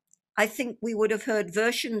 I think we would have heard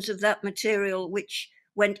versions of that material which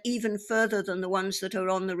went even further than the ones that are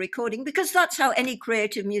on the recording, because that's how any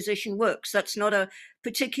creative musician works. That's not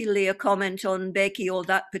particularly a comment on Bheki or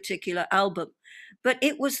that particular album, but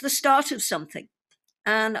it was the start of something.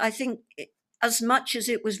 And I think as much as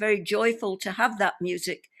it was very joyful to have that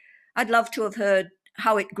music, I'd love to have heard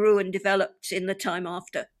how it grew and developed in the time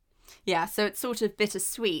after. Yeah, so it's sort of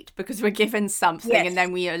bittersweet because we're given something and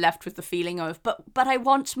then we are left with the feeling of, but I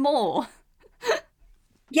want more.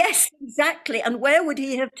 Yes, exactly. And where would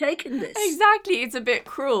he have taken this? Exactly. It's a bit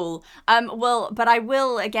cruel. But I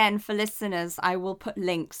will, again, for listeners, I will put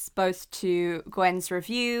links both to Gwen's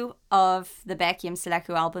review of the Bheki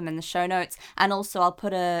Mseleku album in the show notes, and also I'll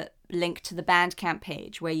put a link to the Bandcamp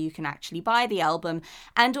page where you can actually buy the album,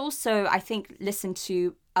 and also I think listen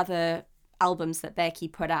to other albums that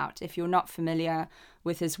Bheki put out if you're not familiar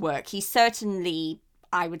with his work. He's certainly,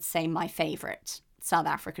 I would say, my favorite South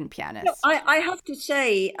African pianist. No, I have to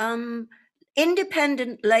say,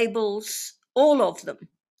 independent labels, all of them,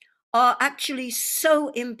 are actually so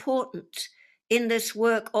important in this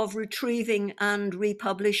work of retrieving and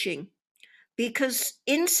republishing, because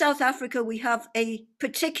in South Africa we have a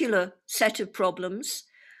particular set of problems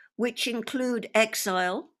which include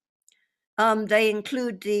exile. They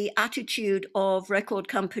include the attitude of record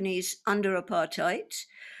companies under apartheid,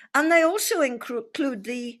 and they also include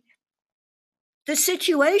the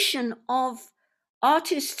situation of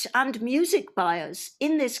artists and music buyers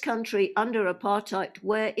in this country under apartheid,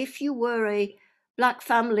 where if you were a black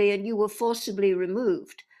family and you were forcibly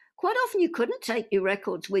removed, quite often you couldn't take your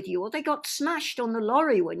records with you, or they got smashed on the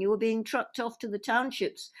lorry when you were being trucked off to the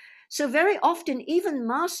townships. So very often even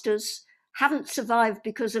masters haven't survived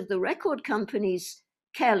because of the record company's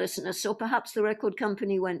carelessness, or perhaps the record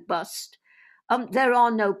company went bust. There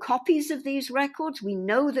are no copies of these records. We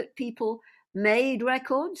know that people made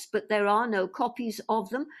records, but there are no copies of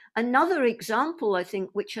them. Another example, I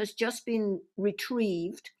think, which has just been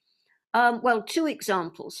retrieved, two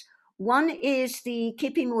examples. One is the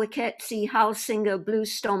Kippie Moeketsi House Singer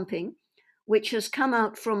Blues Stomping, which has come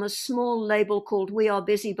out from a small label called We Are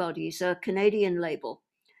Busybodies, a Canadian label,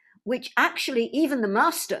 which actually even the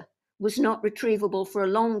master was not retrievable for a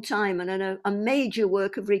long time, and a major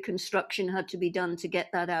work of reconstruction had to be done to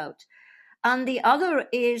get that out. And the other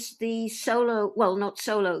is the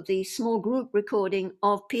the small group recording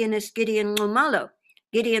of pianist Gideon Nxumalo,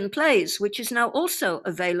 Gideon Plays, which is now also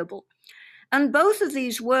available. And both of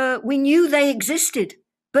these we knew they existed,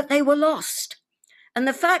 but they were lost. And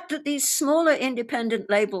the fact that these smaller independent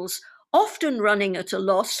labels, often running at a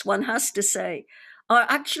loss, one has to say, are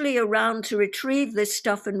actually around to retrieve this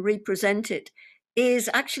stuff and represent it is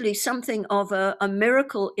actually something of a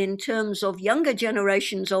miracle in terms of younger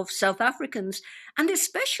generations of South Africans, and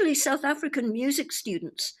especially South African music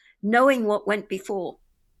students, knowing what went before.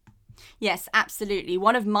 Yes, absolutely.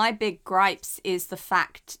 One of my big gripes is the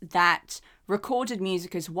fact that recorded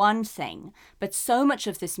music is one thing, but so much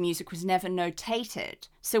of this music was never notated.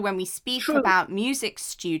 So when we speak about music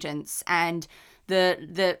students and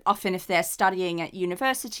the often if they're studying at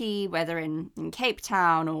university, whether in Cape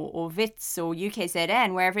Town or WITS or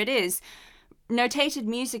UKZN, wherever it is, notated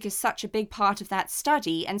music is such a big part of that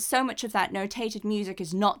study, and so much of that notated music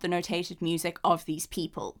is not the notated music of these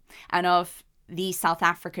people and of these South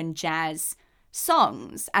African jazz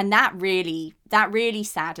songs, and that really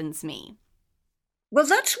saddens me. Well,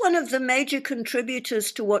 that's one of the major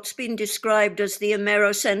contributors to what's been described as the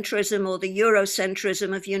Amerocentrism or the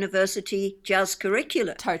Eurocentrism of university jazz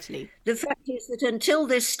curricula. Totally. The fact is that until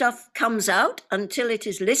this stuff comes out, until it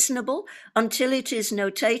is listenable, until it is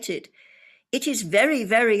notated, it is very,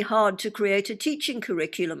 very hard to create a teaching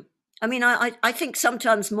curriculum. I mean, I think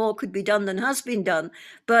sometimes more could be done than has been done,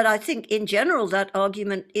 but I think in general that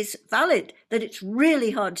argument is valid, that it's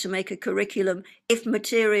really hard to make a curriculum if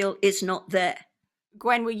material is not there.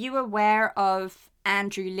 Gwen, were you aware of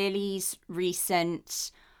Andrew Lilly's recent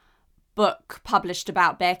book published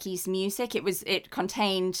about Berkey's music? It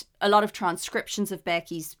contained a lot of transcriptions of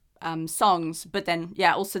Berkey's songs, but then,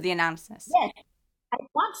 also the analysis. Yes. And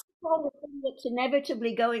that's the kind of thing that's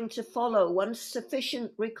inevitably going to follow once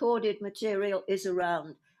sufficient recorded material is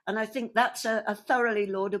around. And I think that's a thoroughly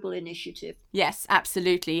laudable initiative. Yes,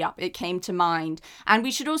 absolutely. Yep, it came to mind. And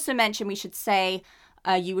we should say,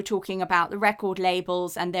 you were talking about the record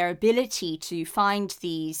labels and their ability to find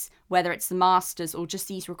these, whether it's the masters or just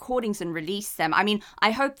these recordings, and release them. I mean,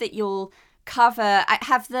 I hope that you'll have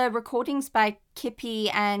the recordings by Kippy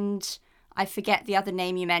and I forget the other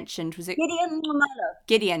name you mentioned. Was it Gideon Momella?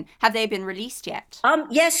 Gideon. Have they been released yet?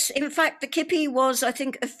 Yes, in fact, the Kippy was, I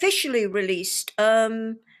think, officially released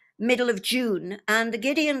middle of June, and the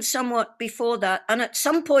Gideon somewhat before that. And at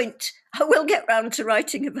some point, I will get round to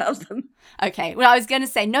writing about them. Okay. Well, I was going to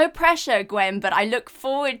say no pressure, Gwen, but I look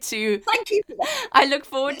forward to. Thank you for that. I look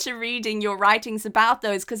forward to reading your writings about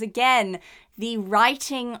those, because again, the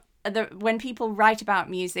writing. When people write about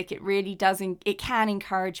music, it really it can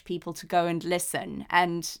encourage people to go and listen.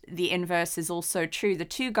 And the inverse is also true. The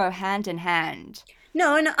two go hand in hand.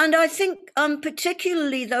 No, and I think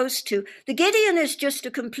particularly those two. The Gideon is just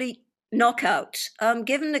a complete knockout,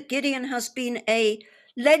 given that Gideon has been a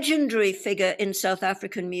legendary figure in South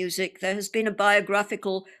African music. There has been a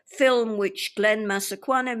biographical film which Glenn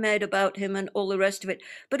Masakwane made about him and all the rest of it.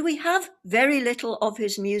 But we have very little of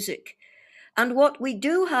his music. And what we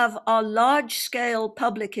do have are large-scale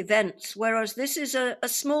public events, whereas this is a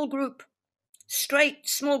small group, straight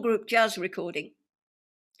small group jazz recording.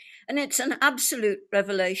 And it's an absolute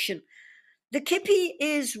revelation. The Kippy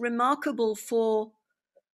is remarkable for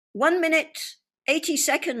 1 minute, 80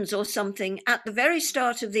 seconds or something at the very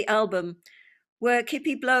start of the album, where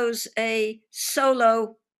Kippy blows a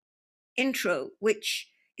solo intro, which,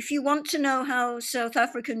 if you want to know how South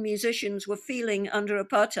African musicians were feeling under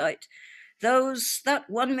apartheid, that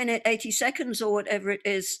 1 minute, 80 seconds or whatever it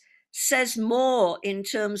is, says more in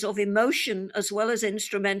terms of emotion as well as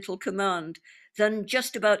instrumental command than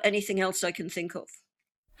just about anything else I can think of.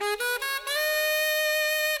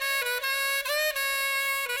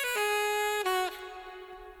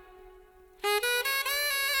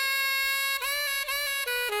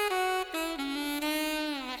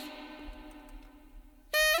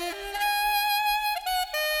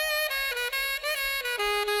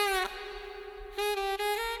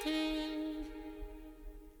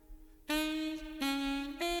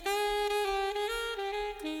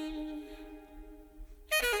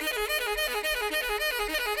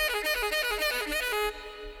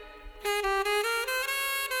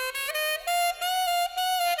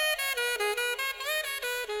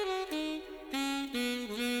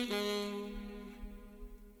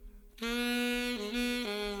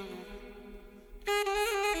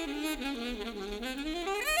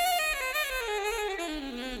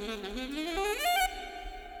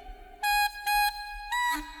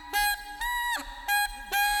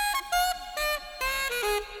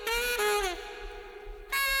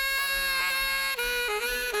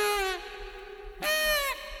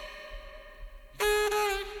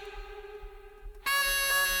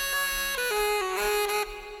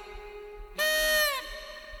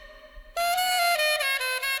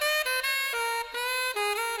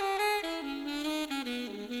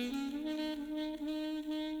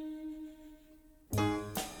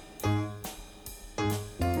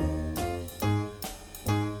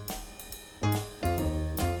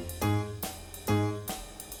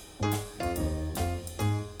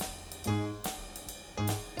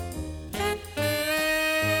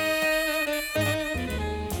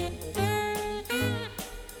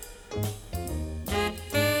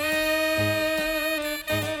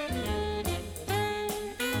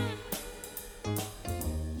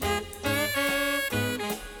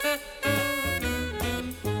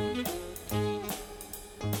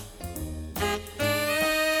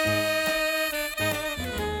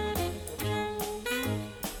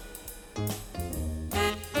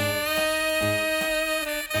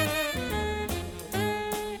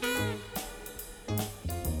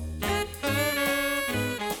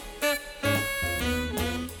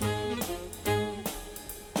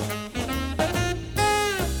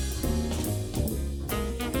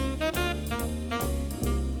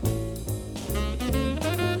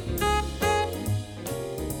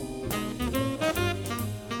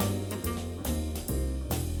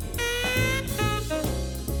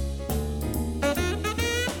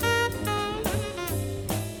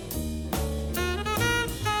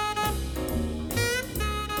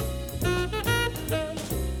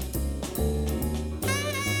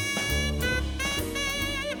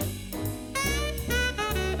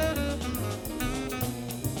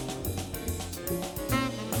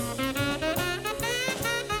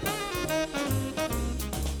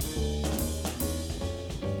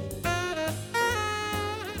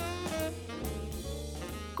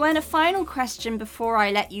 Gwen, a final question before I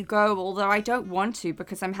let you go, although I don't want to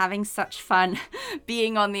because I'm having such fun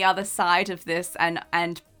being on the other side of this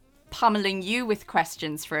and pummeling you with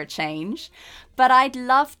questions for a change. But I'd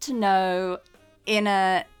love to know, in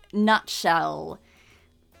a nutshell,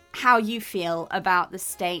 how you feel about the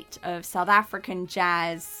state of South African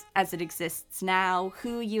jazz as it exists now.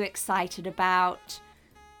 Who are you excited about?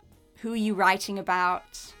 Who are you writing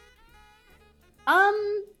about?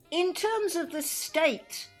 In terms of the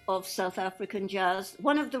state of South African jazz,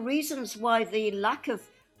 one of the reasons why the lack of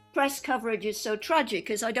press coverage is so tragic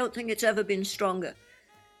is I don't think it's ever been stronger.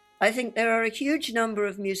 I think there are a huge number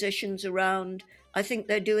of musicians around. I think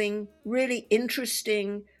they're doing really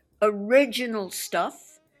interesting, original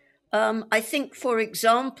stuff. I think, for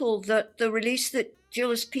example, that the release that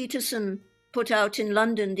Julius Peterson put out in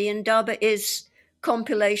London, the Indaba Is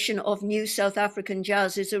compilation of new South African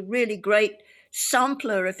jazz, is a really great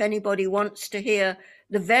sampler if anybody wants to hear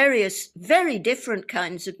the various, very different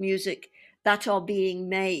kinds of music that are being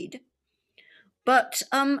made. But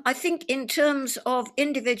I think in terms of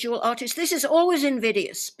individual artists, this is always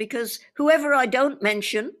invidious because whoever I don't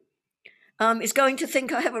mention is going to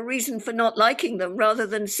think I have a reason for not liking them rather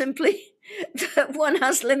than simply that one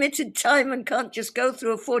has limited time and can't just go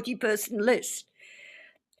through a 40-person list.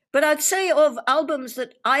 But I'd say of albums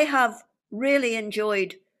that I have really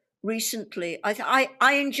enjoyed recently, I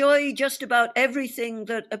enjoy just about everything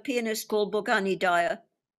that a pianist called Bongani Dyer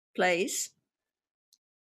plays.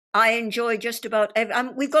 I enjoy just about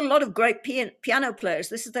we've got a lot of great piano players.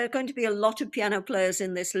 There are going to be a lot of piano players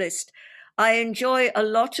in this list. I enjoy a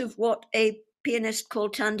lot of what a pianist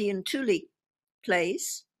called Thandi Ntuli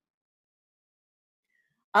plays.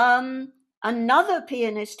 Another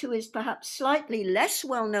pianist who is perhaps slightly less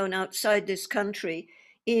well known outside this country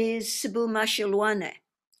is Sibu Mashelwane.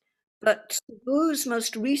 But Sibu's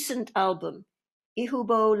most recent album,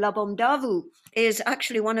 Ihubo Labomdavu, is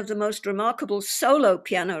actually one of the most remarkable solo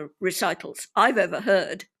piano recitals I've ever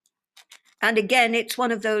heard. And again, it's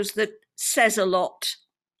one of those that says a lot.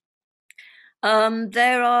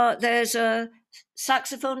 There's a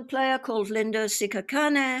saxophone player called Linda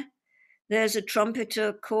Sikakane. There's a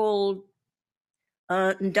trumpeter called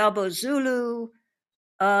Ndabo Zulu.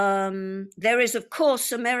 There is, of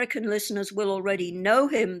course, American listeners will already know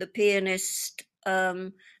him, the pianist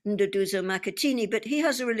Nduduzo Makatini, but he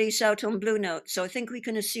has a release out on Blue Note, so I think we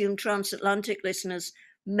can assume transatlantic listeners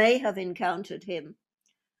may have encountered him.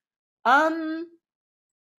 I'm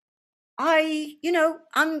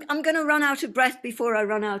going to run out of breath before I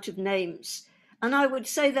run out of names. And I would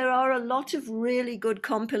say there are a lot of really good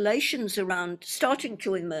compilations around starting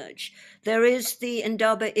to emerge. There is the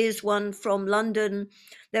Indaba Is one from London.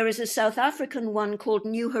 There is a South African one called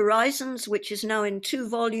New Horizons, which is now in 2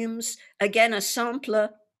 volumes, again, a sampler.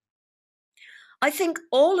 I think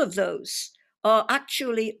all of those are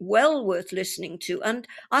actually well worth listening to. And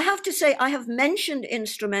I have to say, I have mentioned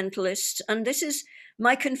instrumentalists, and this is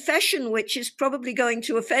my confession, which is probably going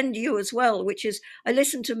to offend you as well, which is I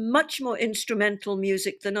listen to much more instrumental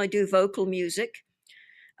music than I do vocal music,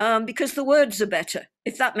 because the words are better,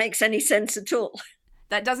 if that makes any sense at all.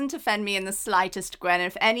 That doesn't offend me in the slightest, Gwen.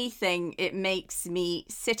 If anything, it makes me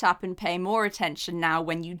sit up and pay more attention now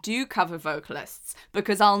when you do cover vocalists,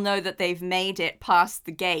 because I'll know that they've made it past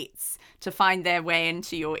the gates to find their way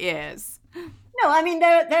into your ears. No, I mean,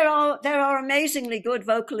 there are amazingly good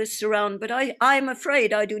vocalists around, but I'm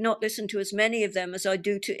afraid I do not listen to as many of them as I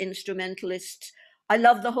do to instrumentalists. I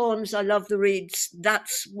love the horns, I love the reeds.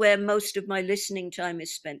 That's where most of my listening time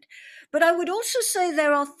is spent. But I would also say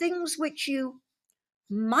there are things which you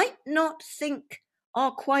might not think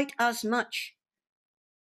are quite as much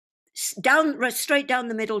straight down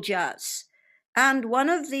the middle jazz. And one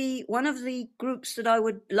of the groups that I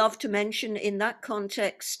would love to mention in that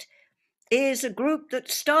context is a group that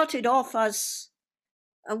started off as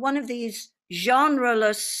one of these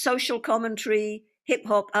genre-less social commentary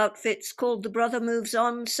hip-hop outfits called The Brother Moves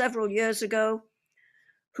On several years ago,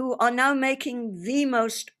 who are now making the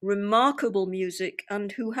most remarkable music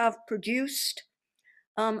and who have produced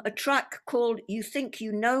a track called You Think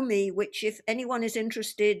You Know Me, which, if anyone is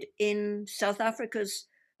interested in South Africa's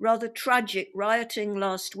rather tragic rioting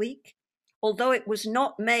last week, although it was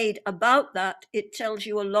not made about that, it tells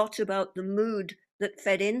you a lot about the mood that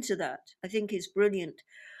fed into that, I think is brilliant.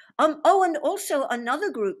 And also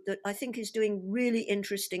another group that I think is doing really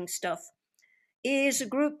interesting stuff is a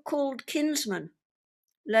group called Kinsman,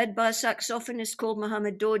 led by a saxophonist called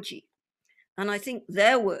Mohammed Dorji. And I think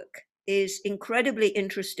their work is incredibly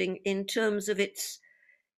interesting in terms of its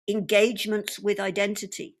engagements with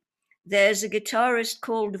identity. There's a guitarist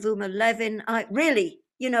called Vuma Levin. Really,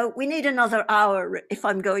 we need another hour if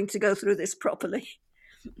I'm going to go through this properly.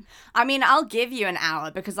 I mean, I'll give you an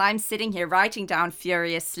hour because I'm sitting here writing down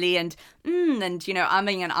furiously and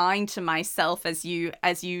umming and ahhing to myself as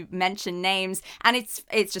you mention names, and it's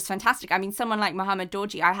just fantastic. I mean, someone like Mohammed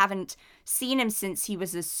Dorji, I haven't seen him since he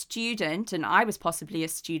was a student, and I was possibly a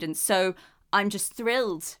student, so I'm just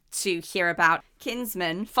thrilled to hear about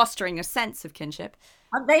kinsmen fostering a sense of kinship.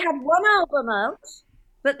 And they have one album out,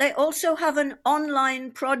 but they also have an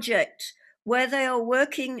online project where they are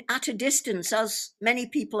working at a distance, as many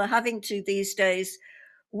people are having to these days,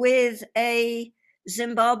 with a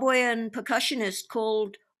Zimbabwean percussionist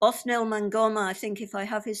called Othniel Mangoma, I think, if I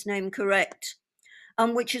have his name correct,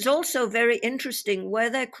 which is also very interesting, where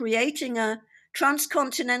they're creating a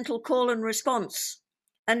transcontinental call and response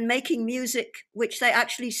and making music which they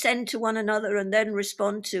actually send to one another and then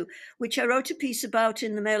respond to, which I wrote a piece about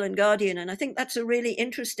in the Mail and Guardian. And I think that's a really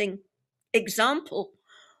interesting example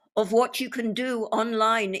of what you can do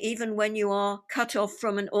online, even when you are cut off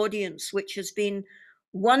from an audience, which has been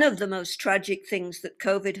one of the most tragic things that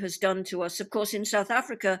COVID has done to us. Of course, in South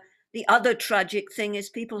Africa, the other tragic thing is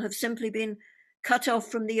people have simply been cut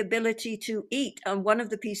off from the ability to eat. And one of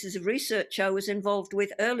the pieces of research I was involved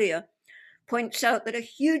with earlier points out that a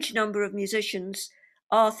huge number of musicians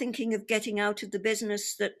are thinking of getting out of the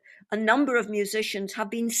business, that a number of musicians have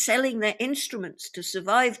been selling their instruments to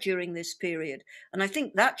survive during this period. And I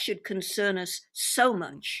think that should concern us so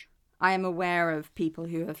much. I am aware of people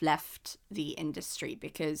who have left the industry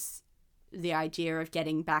because the idea of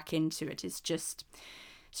getting back into it is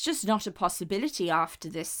it's just not a possibility after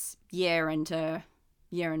this year and a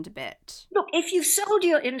bit. Look, if you've sold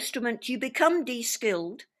your instrument, you become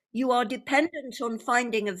de-skilled. You are dependent on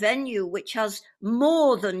finding a venue which has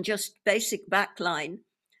more than just basic backline.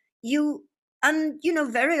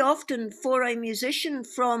 Very often for a musician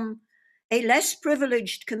from a less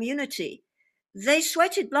privileged community, they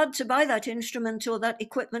sweated blood to buy that instrument or that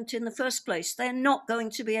equipment in the first place. They're not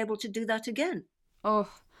going to be able to do that again. Oh,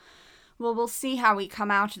 well, we'll see how we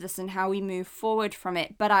come out of this and how we move forward from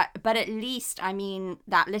it. But at least, I mean,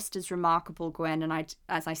 that list is remarkable, Gwen. And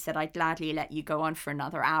as I said, I'd gladly let you go on for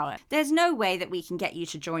another hour. There's no way that we can get you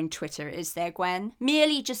to join Twitter, is there, Gwen?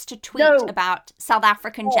 Merely just to tweet about South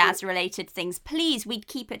African jazz-related things. Please, we'd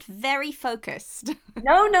keep it very focused.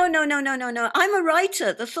 No. I'm a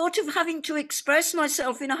writer. The thought of having to express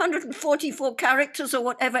myself in 144 characters or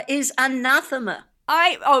whatever is anathema.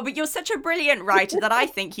 But you're such a brilliant writer that I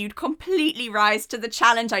think you'd completely rise to the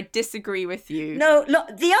challenge. I disagree with you. No, look,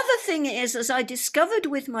 the other thing is, as I discovered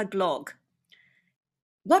with my blog,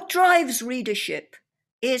 what drives readership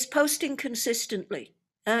is posting consistently.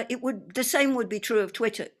 The same would be true of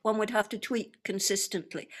Twitter. One would have to tweet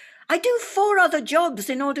consistently. I do 4 other jobs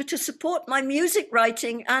in order to support my music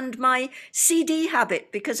writing and my CD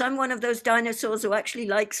habit, because I'm one of those dinosaurs who actually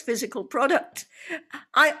likes physical product.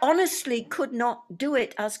 I honestly could not do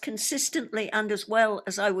it as consistently and as well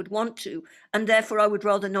as I would want to, and therefore I would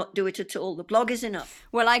rather not do it at all. The blog is enough.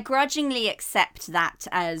 Well, I grudgingly accept that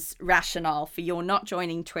as rationale for your not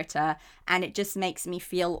joining Twitter, and it just makes me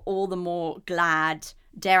feel all the more glad,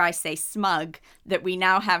 dare I say smug, that we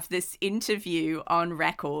now have this interview on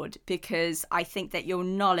record, because I think that your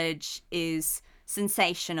knowledge is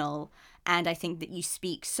sensational, and I think that you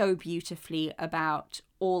speak so beautifully about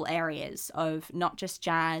all areas of not just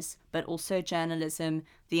jazz, but also journalism,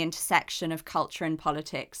 the intersection of culture and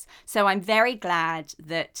politics. So I'm very glad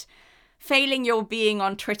that, failing your being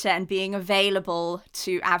on Twitter and being available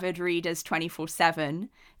to avid readers 24/7,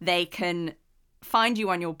 they can find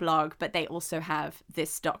you on your blog, but they also have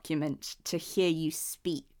this document to hear you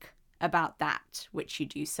speak about that, which you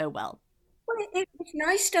do so well. Well, it's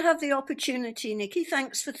nice to have the opportunity, Nikki.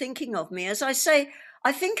 Thanks for thinking of me. As I say,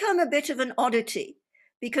 I think I'm a bit of an oddity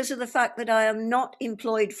because of the fact that I am not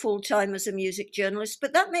employed full-time as a music journalist,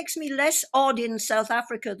 but that makes me less odd in South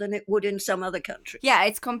Africa than it would in some other countries. Yeah,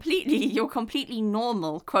 you're completely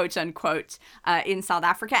normal, quote unquote, in South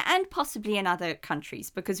Africa and possibly in other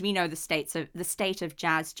countries, because we know the state of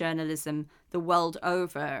jazz journalism the world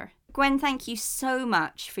over. Gwen, thank you so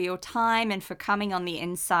much for your time and for coming on The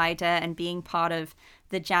Insider and being part of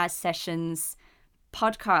the Jazz Sessions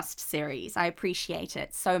podcast series. I appreciate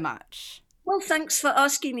it so much. Well, thanks for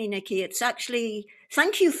asking me, Nikki.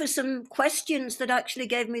 Thank you for some questions that actually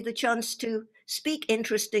gave me the chance to speak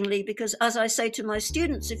interestingly, because as I say to my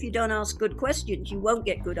students, if you don't ask good questions, you won't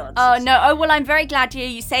get good answers. Oh, no. Oh, well, I'm very glad to hear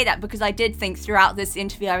you say that, because I did think throughout this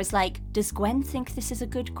interview, I was like, does Gwen think this is a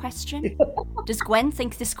good question? Does Gwen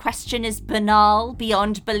think this question is banal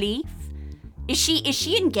beyond belief? Is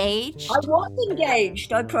she engaged? I was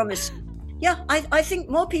engaged, I promise. yeah, I think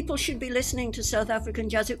more people should be listening to South African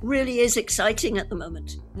jazz. It really is exciting at the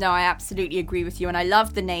moment. No, I absolutely agree with you, and I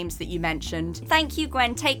love the names that you mentioned. Thank you,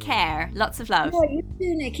 Gwen. Take care. Lots of love. Yeah, you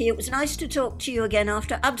too, Nikki. It was nice to talk to you again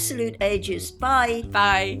after absolute ages. Bye.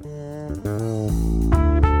 Bye.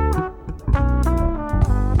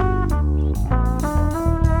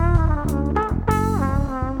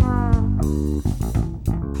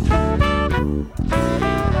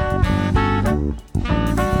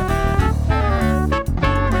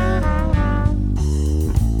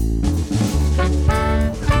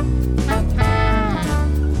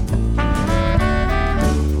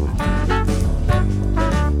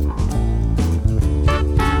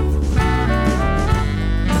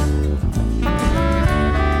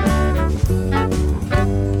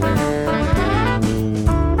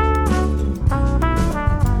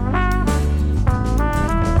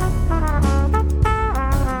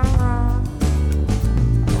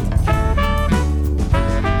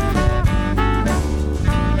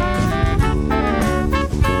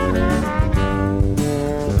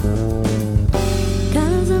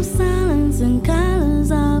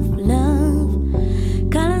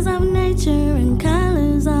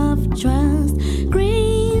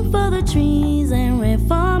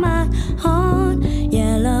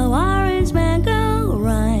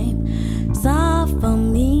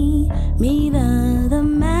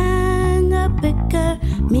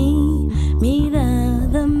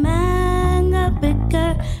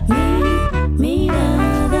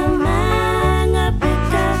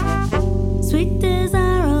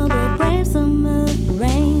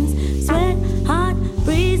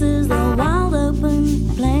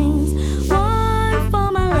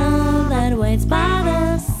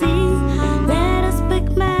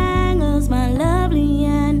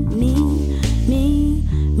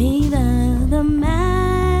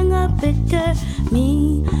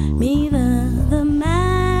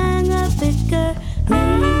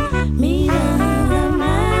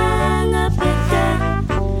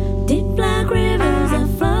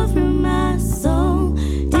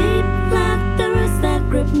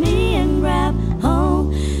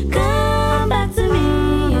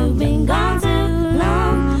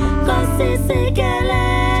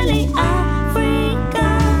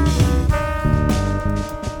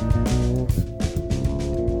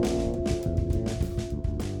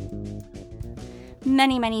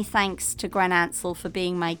 Many thanks to Gwen Ansell for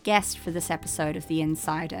being my guest for this episode of The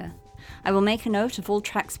Insider. I will make a note of all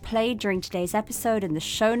tracks played during today's episode in the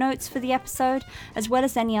show notes for the episode, as well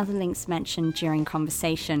as any other links mentioned during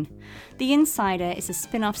conversation. The Insider is a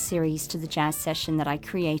spin-off series to the jazz session that I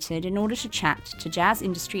created in order to chat to jazz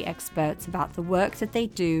industry experts about the work that they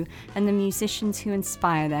do and the musicians who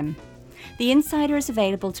inspire them. The Insider is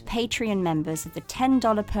available to Patreon members at the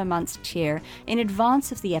 $10 per month tier in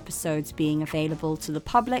advance of the episodes being available to the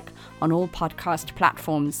public on all podcast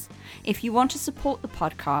platforms. If you want to support the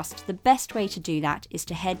podcast, the best way to do that is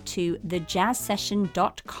to head to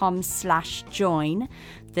thejazzsession.com/join,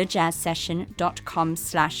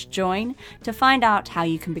 thejazzsession.com/join, to find out how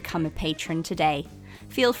you can become a patron today.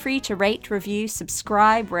 Feel free to rate, review,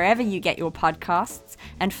 subscribe wherever you get your podcasts,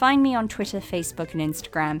 and find me on Twitter, Facebook, and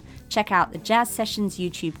Instagram. Check out the Jazz Sessions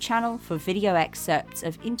YouTube channel for video excerpts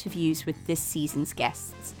of interviews with this season's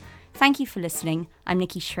guests. Thank you for listening. I'm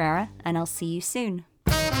Nikki Schrerer, and I'll see you soon.